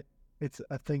quiet. It's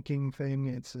a thinking thing.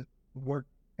 It's a work,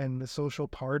 and the social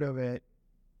part of it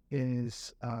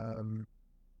is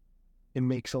it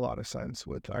makes a lot of sense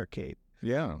with ArtGate.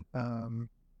 Yeah.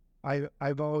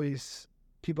 I've always,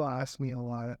 people ask me a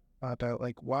lot about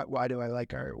like why do I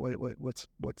like art?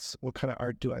 What kind of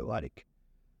art do I like?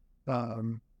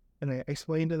 And I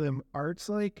explain to them, art's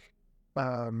like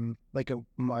a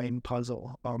mind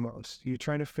puzzle almost. You're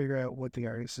trying to figure out what the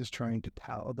artist is trying to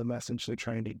tell, the message they're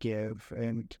trying to give,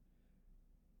 and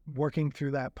working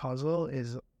through that puzzle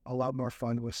is a lot more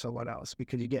fun with someone else,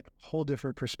 because you get whole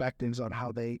different perspectives on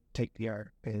how they take the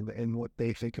art and what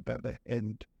they think about it.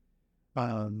 And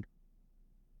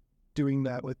doing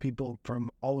that with people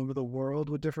from all over the world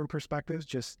with different perspectives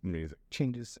just Amazing.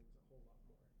 Changes.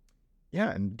 Yeah.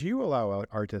 And do you allow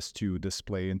artists to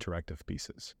display interactive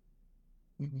pieces?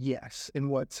 Yes. In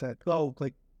what sense?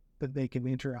 Like that they can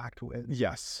interact with.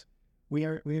 Yes. We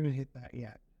haven't hit that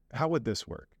yet. How would this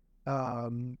work?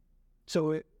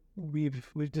 So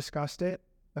we've discussed it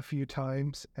a few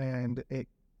times, and it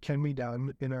can be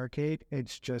done in ArtGate.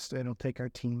 It's just, it'll take our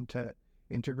team to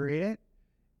integrate it.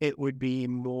 It would be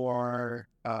more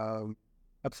a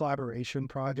collaboration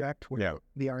project where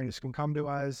the artist can come to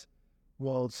us.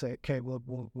 We'll say, okay, we'll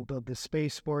build this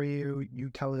space for you. You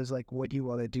tell us like what you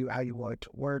want to do, how you want it to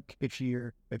work. If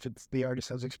it's the artist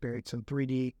has experience in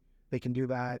 3D, they can do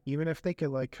that. Even if they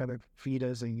can like kind of feed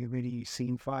us a Unity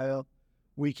scene file,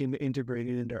 we can integrate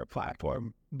it into our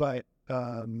platform. But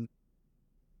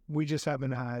we just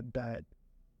haven't had that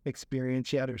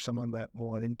experience yet, or someone that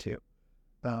wanted to.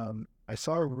 I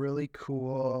saw a really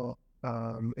cool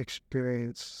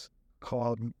experience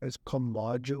called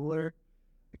Modular.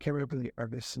 I can't remember the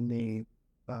artist's name.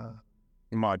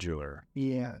 Modular.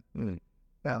 Yeah.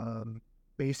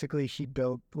 Basically, he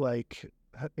built like,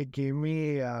 it gave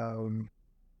me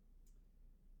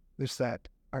there's that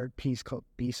art piece called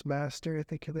Beastmaster, I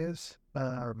think it is.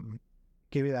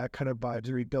 Gave me that kind of vibes.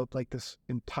 Where he built like this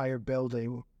entire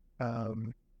building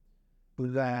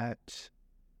that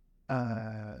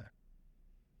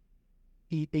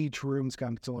each room's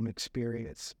got its own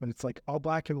experience, but it's like all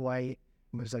black and white.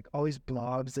 And there's like all these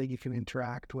blobs that you can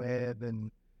interact with,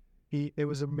 and it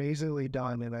was amazingly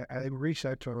done. And I reached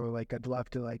out to him like, I'd love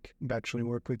to like eventually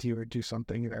work with you or do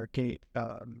something in ArtGate.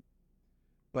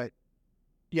 But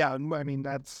yeah, I mean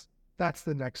that's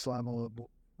the next level of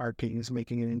ArtGate, is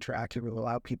making it interactive and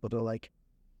allow people to like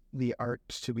the art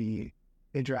to be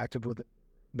interactive with it.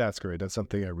 That's great. That's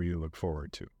something I really look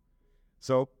forward to.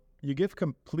 So you give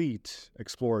complete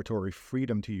exploratory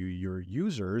freedom to your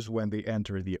users when they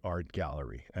enter the art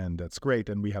gallery. And that's great.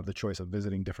 And we have the choice of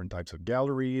visiting different types of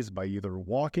galleries by either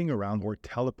walking around or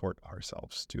teleport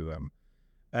ourselves to them.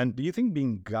 And do you think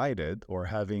being guided or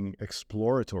having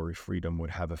exploratory freedom would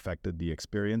have affected the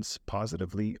experience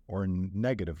positively or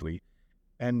negatively?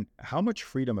 And how much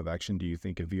freedom of action do you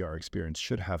think a VR experience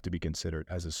should have to be considered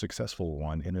as a successful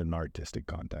one in an artistic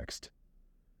context?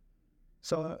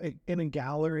 So in a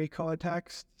gallery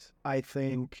context, I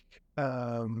think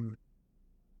ArtGate,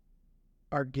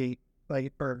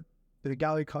 or the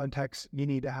gallery context, you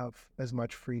need to have as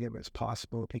much freedom as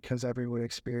possible, because everyone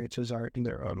experiences art in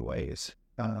their own ways.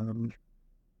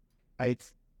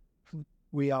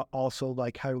 We also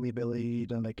like have the ability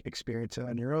to like experience it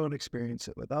on your own, experience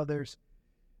it with others.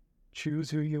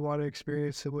 choose who you want to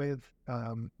experience it with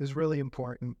is really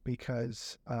important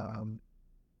because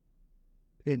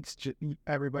it's just,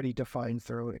 everybody defines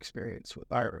their own experience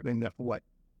with art and what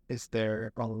is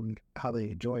their own, how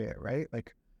they enjoy it, right?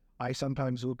 Like, I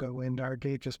sometimes will go into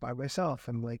ArtGate just by myself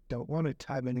and like don't want to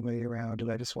time anybody around,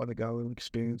 and I just want to go and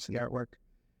experience the artwork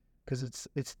because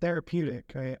it's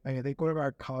therapeutic. I think one of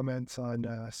our comments on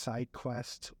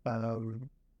SideQuest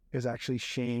is actually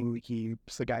Shane. He's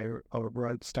the guy who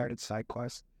started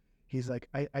SideQuest. He's like,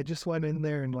 I just went in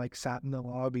there and like sat in the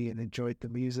lobby and enjoyed the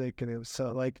music, and it was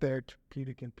so like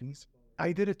therapeutic and peaceful.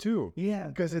 I did it too. Yeah,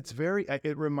 Because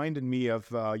it reminded me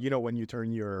of, when you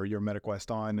turn your MetaQuest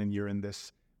on and you're in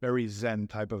this very zen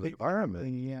type of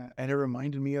environment. Yeah. And it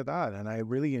reminded me of that. And I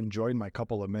really enjoyed my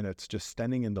couple of minutes just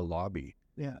standing in the lobby.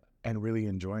 Yeah. And really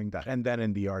enjoying that. And then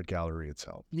in the art gallery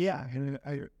itself. Yeah. And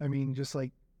I mean, just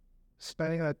like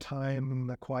spending that time in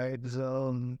the quiet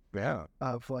zone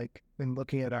of like, and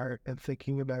looking at art and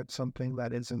thinking about something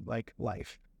that isn't like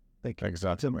life. Like,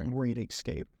 exactly. It's a great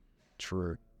escape.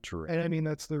 True. And I mean,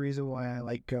 that's the reason why I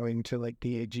like going to like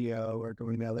the AGO or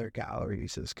going to other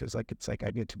galleries, is because like it's like I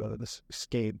get to go to this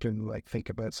escape and like think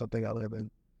about something other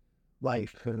than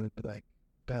life and like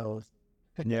bells.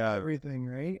 Yeah. Everything,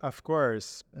 right? Of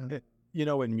course.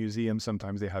 In museums,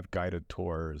 sometimes they have guided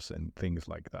tours and things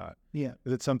like that. Yeah.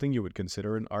 Is it something you would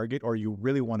consider in ArtGate, or you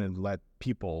really want to let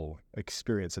people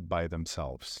experience it by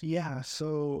themselves? Yeah.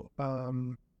 So,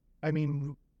 I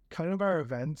mean, kind of our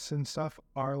events and stuff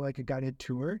are like a guided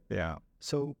tour. Yeah.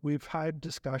 So we've had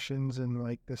discussions, and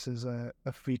like this is a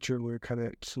feature we're kind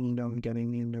of keen on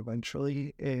getting in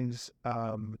eventually, is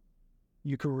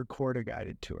you can record a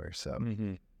guided tour. So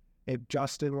if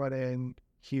Justin went in,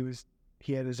 he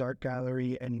had his art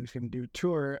gallery and he was going to do a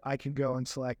tour, I could go and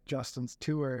select Justin's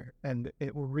tour and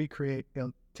it will recreate,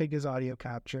 take his audio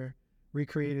capture,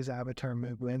 recreate his avatar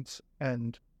movements,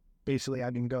 and basically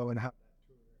I can go and have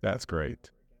that tour. That's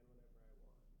great.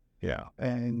 Yeah.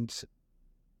 And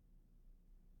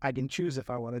I can choose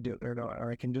if I want to do it or not, or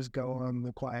I can just go on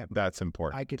the quiet. That's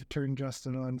important. I could turn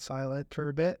Justin on silent for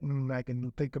a bit and I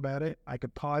can think about it. I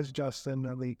could pause Justin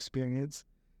on the experience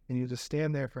and you just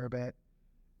stand there for a bit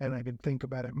and I can think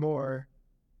about it more,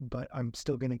 but I'm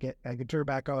still going to I can turn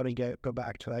back on and go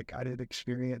back to that guided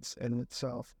experience in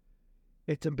itself.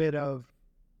 It's a bit of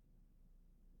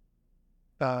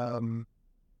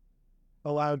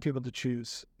allowing people to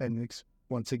choose and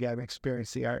once again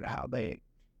experience the art how they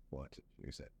want to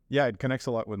use it. Yeah, it connects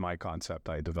a lot with my concept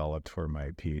I developed for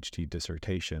my PhD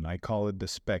dissertation. I call it the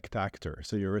spectator.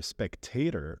 So you're a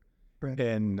spectator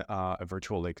in a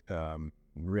virtual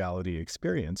reality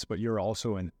experience, but you're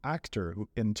also an actor who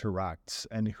interacts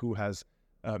and who has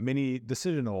many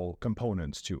decisional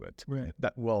components to it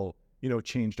that will,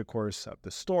 change the course of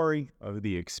the story, of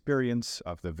the experience,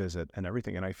 of the visit, and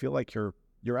everything. And I feel like you're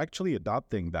actually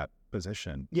adopting that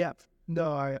position. Yeah.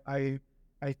 No, I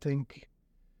think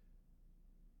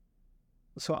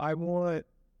so. I want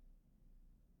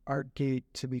ArtGate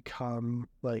to become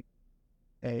like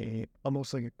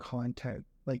almost like a content,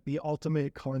 like the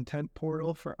ultimate content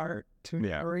portal for art to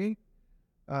degree.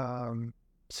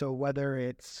 So whether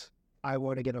it's I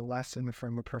want to get a lesson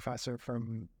from a professor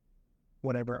from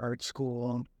whatever art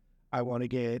school, I want to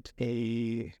get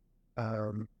I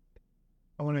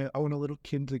want a little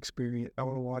kid's experience. I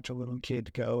want to watch a little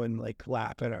kid go and like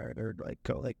laugh at art or like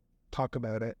go like talk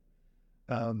about it.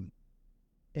 And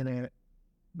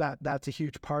that's a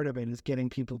huge part of it, is getting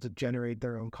people to generate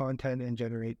their own content and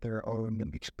generate their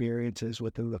own experiences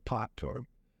within the platform.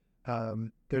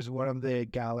 There's one of the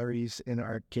galleries in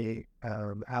ArtGate,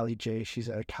 Ali J. She's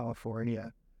out of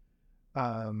California.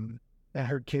 And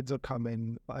her kids will come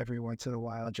in every once in a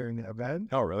while during the event.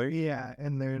 Oh, really? Yeah,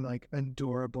 and they're like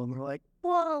adorable, and they're like,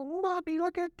 "Whoa, mommy,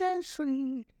 look at this!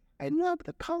 I love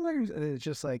the colors." And it's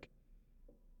just like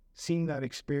seeing that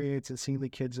experience and seeing the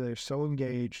kids that are so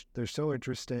engaged, they're so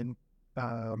interested,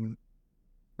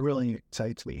 really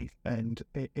excites me. And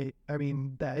I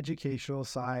mean, the educational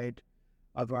side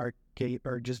of ArtGate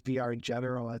or just VR in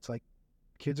general, it's like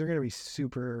kids are going to be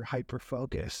super hyper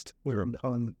focused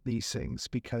on these things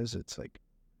because it's like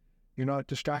you're not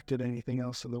distracted anything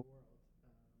else in the world.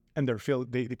 And they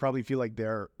probably feel like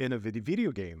they're in a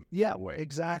video game. Yeah,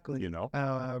 exactly.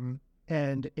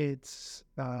 And it's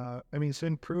it's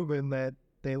been proven that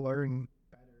they learn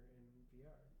better in VR.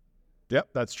 Yep,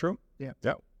 that's true. Yeah.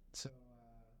 Yep. So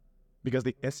because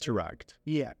they interact.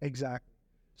 Yeah, exactly.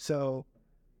 So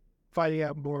finding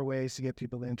out more ways to get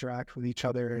people to interact with each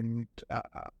other and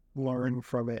learn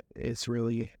from it is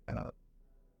really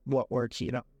what works,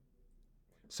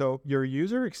 So your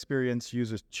user experience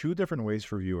uses two different ways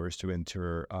for viewers to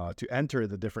enter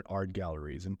the different art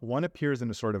galleries. And one appears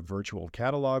in a sort of virtual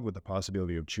catalog with the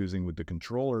possibility of choosing with the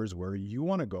controllers where you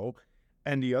want to go.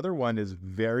 And the other one is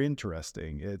very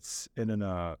interesting. It's in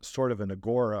a sort of an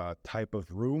agora type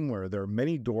of room where there are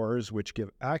many doors which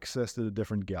give access to the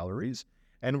different galleries.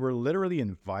 And we're literally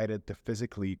invited to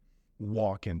physically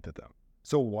walk into them.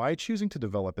 So why choosing to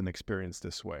develop an experience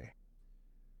this way?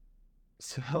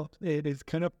 So it is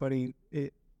kind of funny.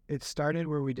 It started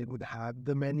where we didn't have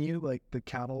the menu, like the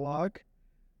catalog.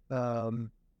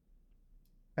 And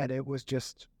it was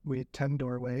just, we had 10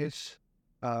 doorways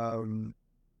in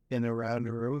a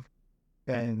round room.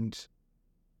 And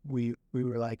we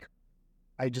were like,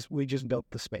 we just built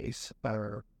the space.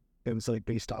 It was like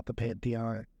based off the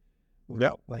Pantheon.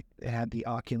 Yeah. Like it had the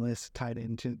Oculus tied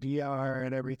into VR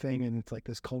and everything. And it's like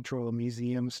this cultural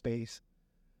museum space.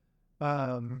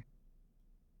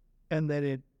 And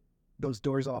then those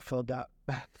doors all filled up.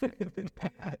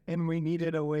 And we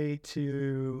needed a way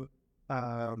to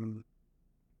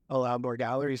allow more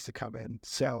galleries to come in.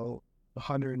 So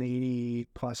 180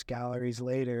 plus galleries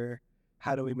later,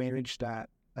 how do we manage that?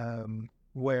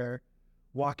 Where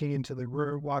walking through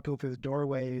the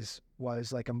doorways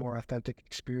was like a more authentic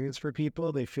experience for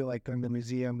people. They feel like they're in the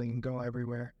museum, they can go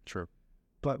everywhere. True.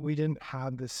 But we didn't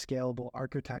have this scalable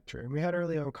architecture. And we had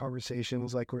early on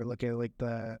conversations, like we're looking at like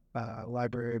the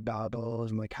Library of Babel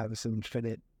and like how this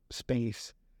infinite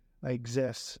space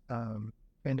exists.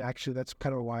 And actually that's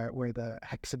kind of where the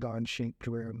hexagon shaped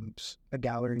rooms, a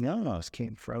gallery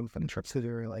came from. So they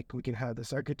were like, we can have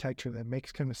this architecture that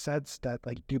makes kind of sense that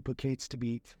like duplicates to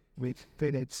be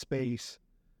infinite space.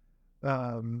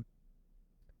 But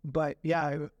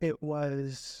yeah, it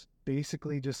was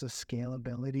basically just a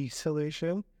scalability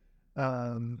solution.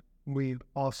 We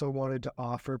also wanted to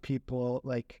offer people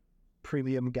like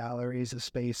premium galleries, a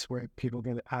space where people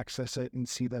can access it and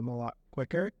see them a lot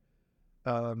quicker.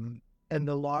 And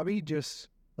the lobby just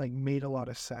like made a lot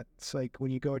of sense. Like when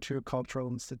you go to a cultural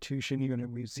institution, you go to a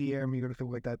museum, you go to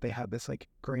things like that, they have this like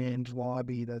grand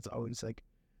lobby that's always like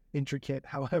intricate,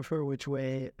 however, which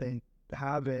way they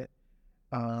have it.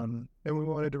 And we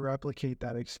wanted to replicate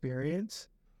that experience,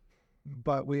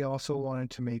 but we also wanted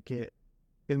to make it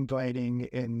inviting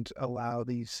and allow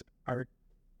these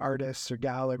artists or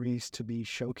galleries to be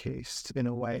showcased in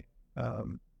a way.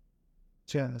 So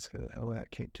yeah, that's kind of how that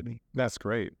came to me. That's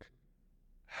great.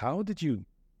 How did you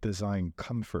design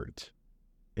comfort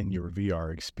in your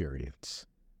VR experience?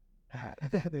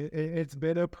 It's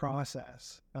been a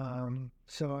process.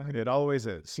 It always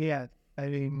is. Yeah, I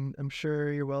mean, I'm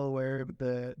sure you're well aware of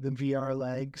the VR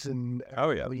legs and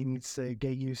everybody needs to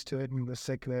get used to it and the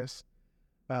sickness.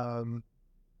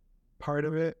 Part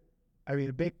of it, I mean,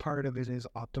 a big part of it is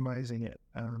optimizing it,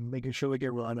 making sure we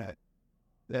can run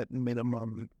at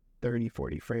minimum 30,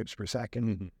 40 frames per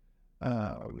second.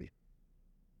 Mm-hmm.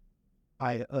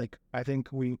 I think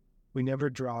we never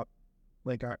drop,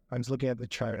 like I was looking at the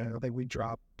chart, I don't think we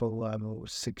dropped below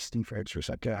 60 frames per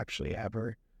second actually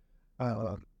ever.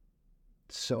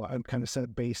 So I'm kind of set a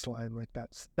baseline, like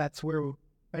that's where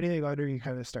anything under you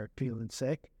kind of start feeling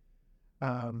sick.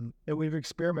 And we've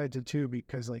experimented too,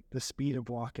 because like the speed of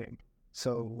walking,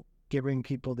 so giving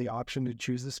people the option to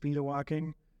choose the speed of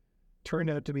walking turned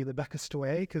out to be the best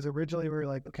way, because originally we were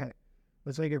like, okay,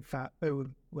 let's make it fast.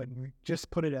 When we just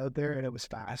put it out there and it was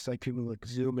fast, like people were like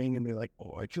zooming and they're like,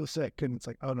 oh, I feel sick. And it's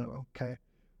like, oh no, okay.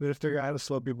 We have to figure out how to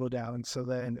slow people down. So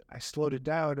then I slowed it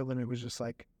down, and then it was just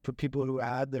like, for people who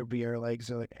had their VR legs,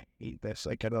 they're like, I hate this.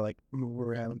 I kind of like move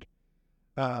around.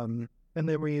 And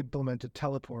then we implemented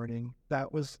teleporting.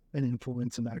 That was an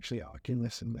influence in actually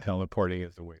Oculus. And teleporting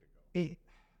is the way to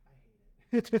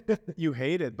go. You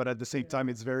hate it, but at the same time,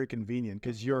 it's very convenient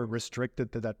because you're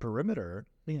restricted to that perimeter.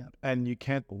 Yeah. And you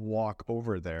can't walk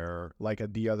over there like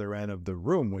at the other end of the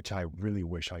room, which I really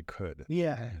wish I could.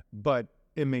 Yeah. But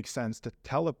it makes sense to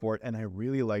teleport. And I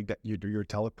really like that your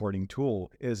teleporting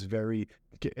tool is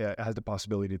has the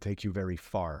possibility to take you very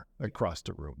far across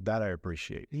the room. That I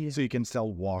appreciate. Yeah. So you can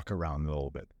still walk around a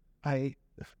little bit.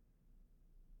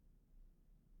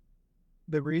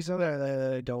 The reason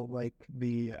that I don't like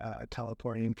the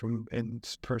teleporting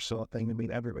and personal thing, I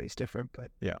mean, everybody's different,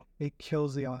 but yeah, it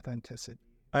kills the authenticity.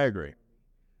 I agree.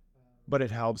 But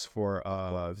it helps for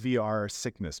VR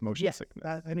sickness, motion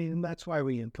sickness. That's why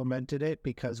we implemented it,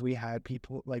 because we had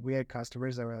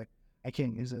customers that were like, I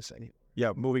can't use this anymore.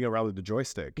 Yeah, moving around with the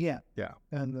joystick. Yeah. Yeah.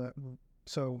 And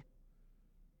so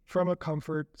from a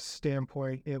comfort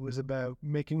standpoint, it was about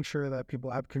making sure that people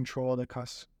have control to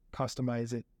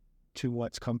customize it to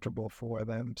what's comfortable for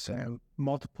them. So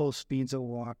multiple speeds of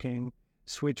walking,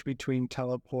 switch between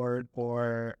teleport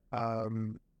or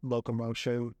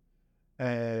locomotion,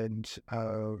 and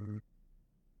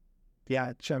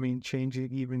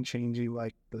changing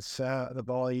like the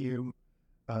volume,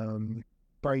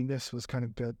 brightness was kind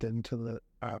of built into the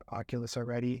Oculus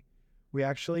already. We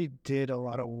actually did a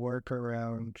lot of work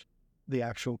around the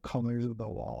actual colors of the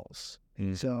walls.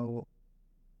 So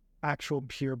actual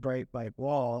pure bright light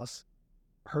walls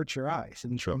hurt your eyes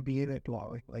and Sure. from being it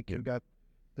glowing. Like you've got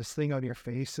this thing on your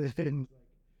face And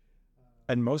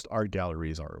most art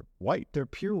galleries are white. they're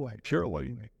pure white. Pure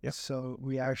white. Yeah. So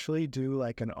we actually do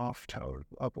like an off tone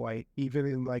of white, even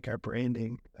in like our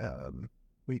branding.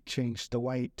 We changed the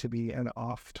white to be an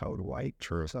off tone white.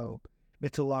 True. So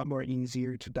it's a lot more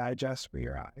easier to digest for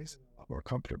your eyes, a lot more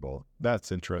comfortable.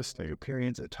 That's interesting.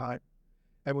 Periods of time.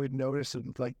 And we'd notice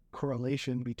like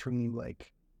correlation between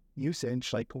like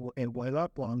usage, like it went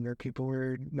up longer. People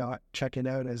were not checking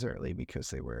out as early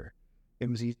because it was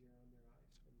easy.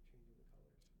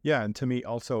 Yeah, and to me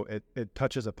also it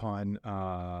touches upon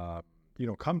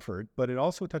comfort, but it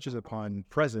also touches upon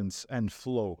presence and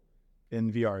flow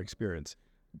in VR experience.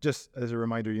 Just as a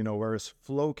reminder, whereas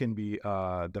flow can be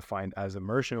defined as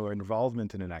immersion or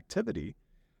involvement in an activity,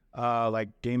 like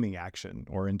gaming action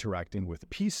or interacting with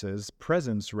pieces,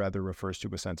 presence rather refers to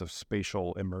a sense of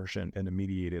spatial immersion in a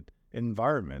mediated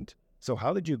environment. So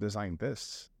how did you design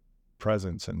this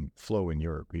presence and flow in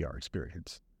your VR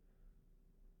experience?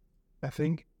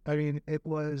 It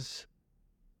was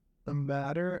a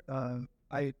matter of,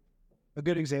 a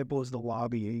good example is the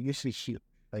lobby. It used to be huge.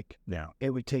 Like, it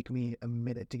would take me a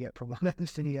minute to get from one end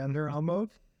to the other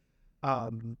almost,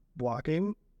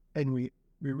 walking. And we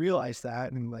realized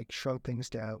that and like shrunk things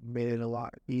down, made it a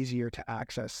lot easier to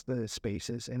access the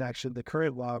spaces. And actually the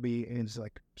current lobby is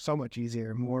like so much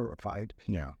easier, more refined.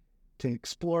 Yeah. To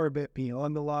explore a bit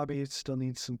beyond the lobby, it still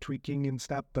needs some tweaking and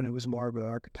stuff, but it was more of an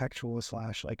architectural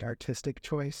 / like artistic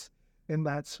choice in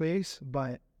that space.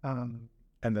 But and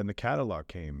then the catalog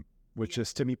came, which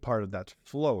is to me part of that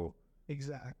flow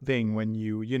thing when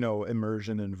you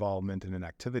immersion involvement in an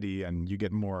activity and you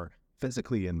get more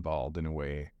physically involved in a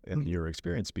way in your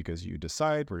experience because you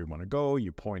decide where you want to go,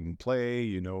 you point and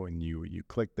play, and you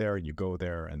click there and you go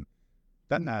there, and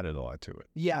that added a lot to it.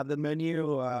 Yeah, the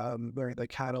menu or the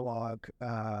catalog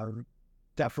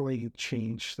definitely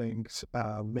changed things,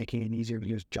 making it easier to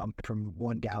just jump from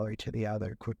one gallery to the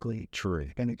other quickly. True.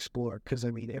 And explore. Because,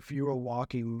 if you were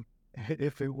walking,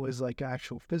 if it was like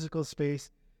actual physical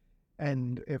space,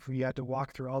 and if you had to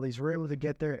walk through all these rooms to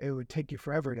get there, it would take you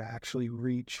forever to actually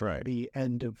reach the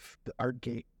end of the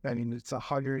ArtGate. It's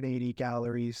 180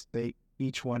 galleries.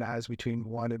 Each one has between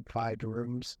 1 and 5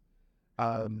 rooms.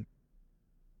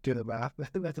 Do the math.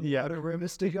 That's a lot of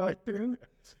rooms to go through.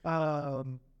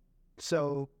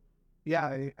 So,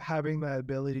 yeah, having the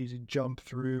ability to jump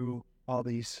through all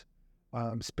these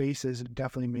spaces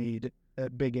definitely made a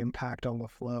big impact on the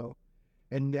flow.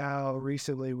 And now,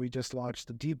 recently, we just launched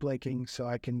the deep linking, so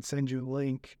I can send you a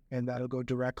link, and that'll go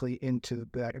directly into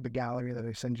the gallery that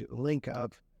I send you the link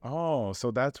of. Oh,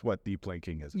 so that's what deep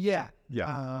linking is. Yeah.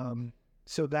 Yeah.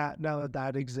 So that now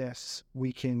that exists,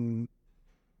 we can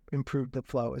improve the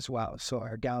flow as well. So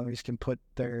our galleries can put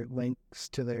their links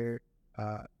to their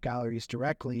galleries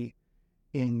directly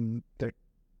in their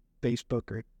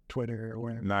Facebook or Twitter or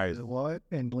whatever. Nice.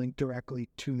 And link directly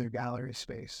to their gallery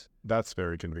space. That's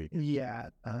very convenient. Yeah.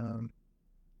 And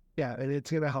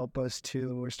it's going to help us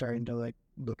too. We're starting to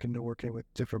look into working with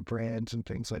different brands and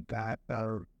things like that.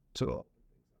 So,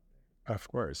 of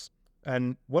course.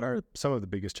 And what are some of the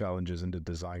biggest challenges in the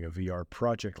design of VR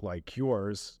project like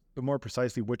yours? But more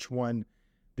precisely, which one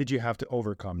did you have to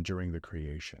overcome during the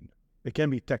creation? It can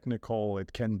be technical.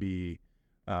 It can be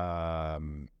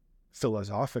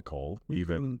philosophical,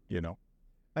 even,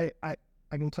 I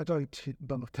can touch on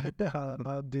both.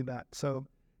 I'll do that. So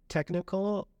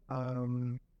technical,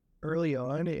 early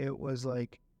on, it was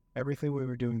like everything we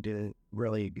were doing didn't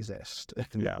really exist.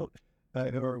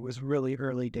 Or it was really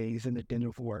early days and it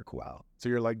didn't work well. So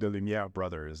you're like the Lumiere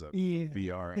brothers of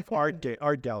VR,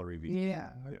 art gallery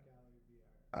VR.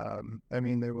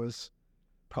 There was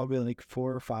probably like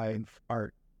 4 or 5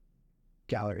 art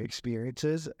gallery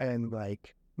experiences and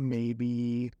like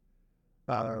maybe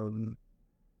a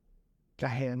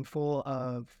handful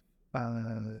of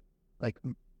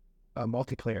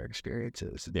multiplayer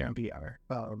experiences in VR.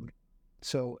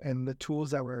 And the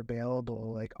tools that were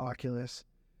available, like Oculus,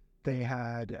 they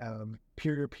had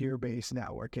peer-to-peer based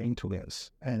networking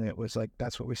tools, and it was like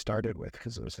that's what we started with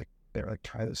because it was like they were like,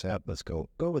 try this out, let's go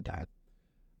with that.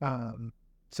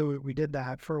 So we did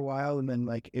that for a while, and then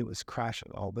like it was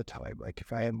crashing all the time. Like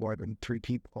if I had more than 3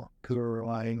 people, because we're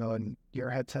relying on your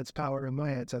headset's power and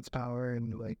my headset's power,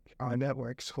 and like our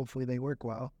networks, hopefully they work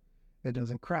well, it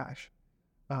doesn't crash.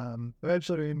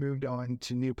 Eventually we moved on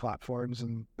to new platforms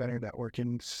and better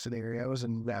networking scenarios,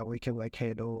 and now we can like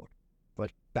handle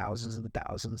like thousands and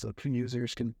thousands of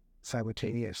users can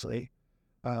simultaneously.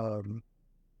 And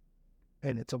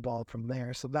it's evolved from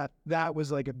there. So that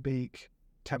was like a big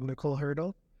technical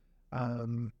hurdle.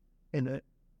 And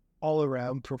all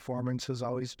around performance has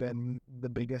always been the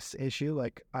biggest issue.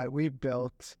 Like we've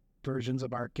built versions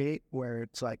of ArtGate where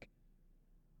it's like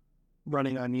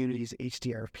running on Unity's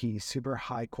HDRP, super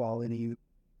high quality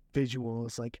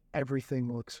visuals, like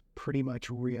everything looks pretty much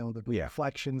real. The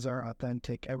reflections are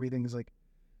authentic. Everything's like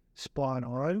spot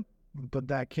on, but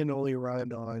that can only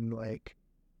run on like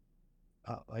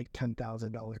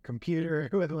 $10,000 computer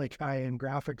with like high-end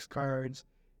graphics cards.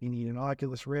 You need an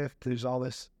Oculus Rift. There's all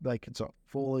this, like it's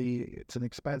an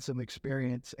expensive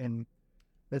experience, and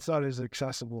it's not as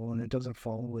accessible, and it doesn't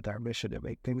fall with our mission to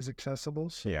make things accessible.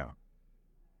 So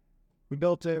we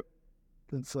built it.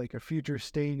 It's like a future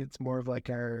state. It's more of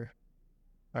like our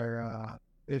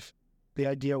if the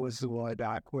idea was the one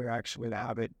that we're actually going to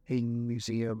have it in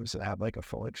museums and have like a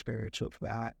full experience of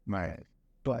that. Right.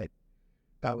 But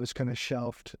that was kind of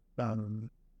shelved. So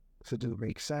it didn't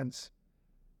make sense.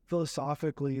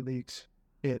 Philosophically,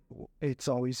 it's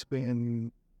always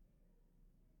been,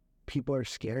 people are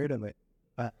scared of it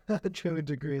to a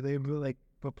degree. They like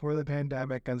before the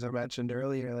pandemic, as I mentioned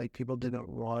earlier, like people didn't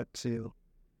want to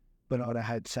put on a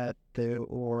headset. They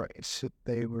were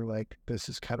like, this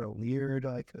is kind of weird.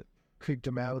 Like it creeped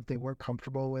them out. They weren't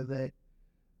comfortable with it.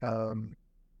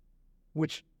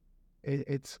 Which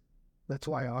that's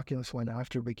why Oculus went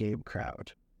after the game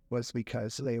crowd, was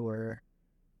because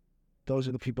those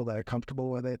are the people that are comfortable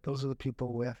with it. Those are the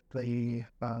people with the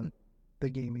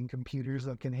gaming computers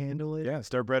that can handle it. Yeah, it's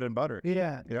their bread and butter.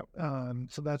 Yeah. Yep.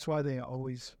 So that's why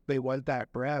they went that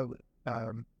route,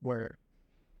 where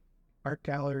art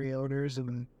gallery owners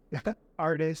and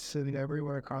artists and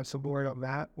everywhere across the board on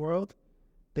that world,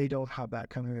 they don't have that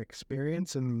kind of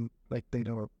experience, and like they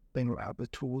don't have the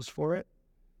tools for it.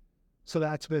 So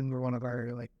that's been one of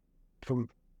our, like, from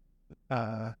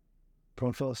a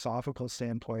philosophical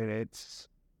standpoint, it's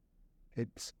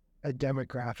a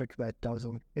demographic that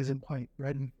isn't quite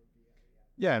ready.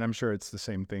 Yeah, and I'm sure it's the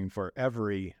same thing for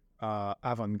every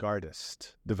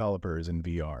avant-gardist developers in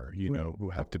VR, you know, who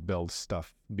have to build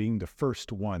stuff, being the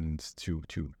first ones to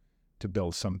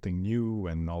build something new,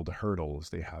 and all the hurdles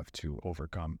they have to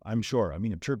overcome. I'm sure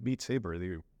Beat Saber,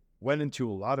 they went into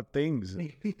a lot of things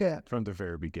from the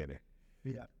very beginning.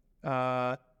 Yeah.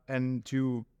 And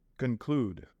to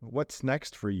conclude, what's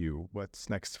next for you?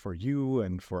 What's next for you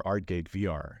and for ArtGate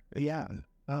VR? Yeah.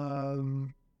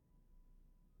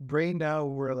 Right now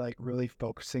we're like really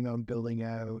focusing on building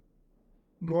out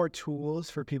more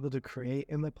tools for people to create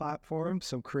in the platform.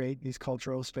 So create these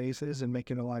cultural spaces and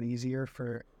make it a lot easier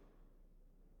for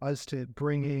us to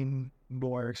bring in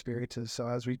more experiences. So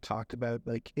as we talked about,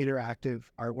 like interactive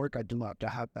artwork, I'd love to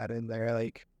have that in there.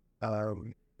 Like, a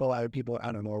lot of people,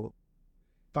 I don't know,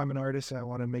 if I'm an artist and I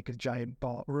want to make a giant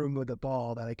room with a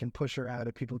ball that I can push around,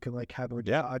 and people can like have a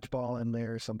dodgeball in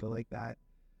there or something like that.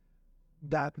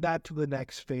 That to the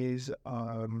next phase,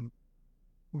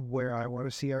 where I want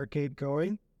to see ArtGate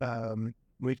going.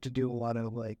 We have to do a lot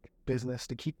of like business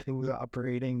to keep things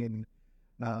operating, and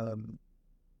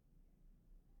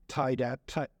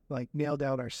nail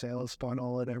down our sales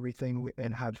funnel and everything,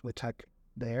 and have the tech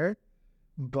there.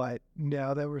 But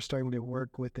now that we're starting to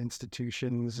work with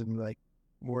institutions and like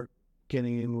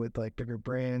getting in with like bigger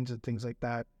brands and things like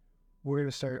that, we're going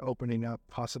to start opening up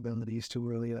possibilities to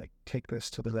really like take this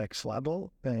to the next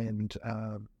level. And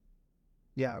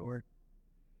we're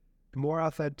more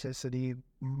authenticity,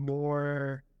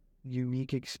 more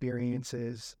unique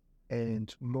experiences,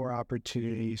 and more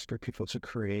opportunities for people to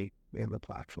create in the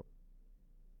platform.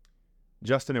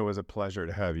 Justin, it was a pleasure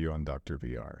to have you on Dr.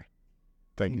 VR.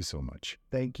 Thank you so much.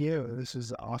 Thank you. This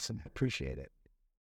is awesome. Appreciate it.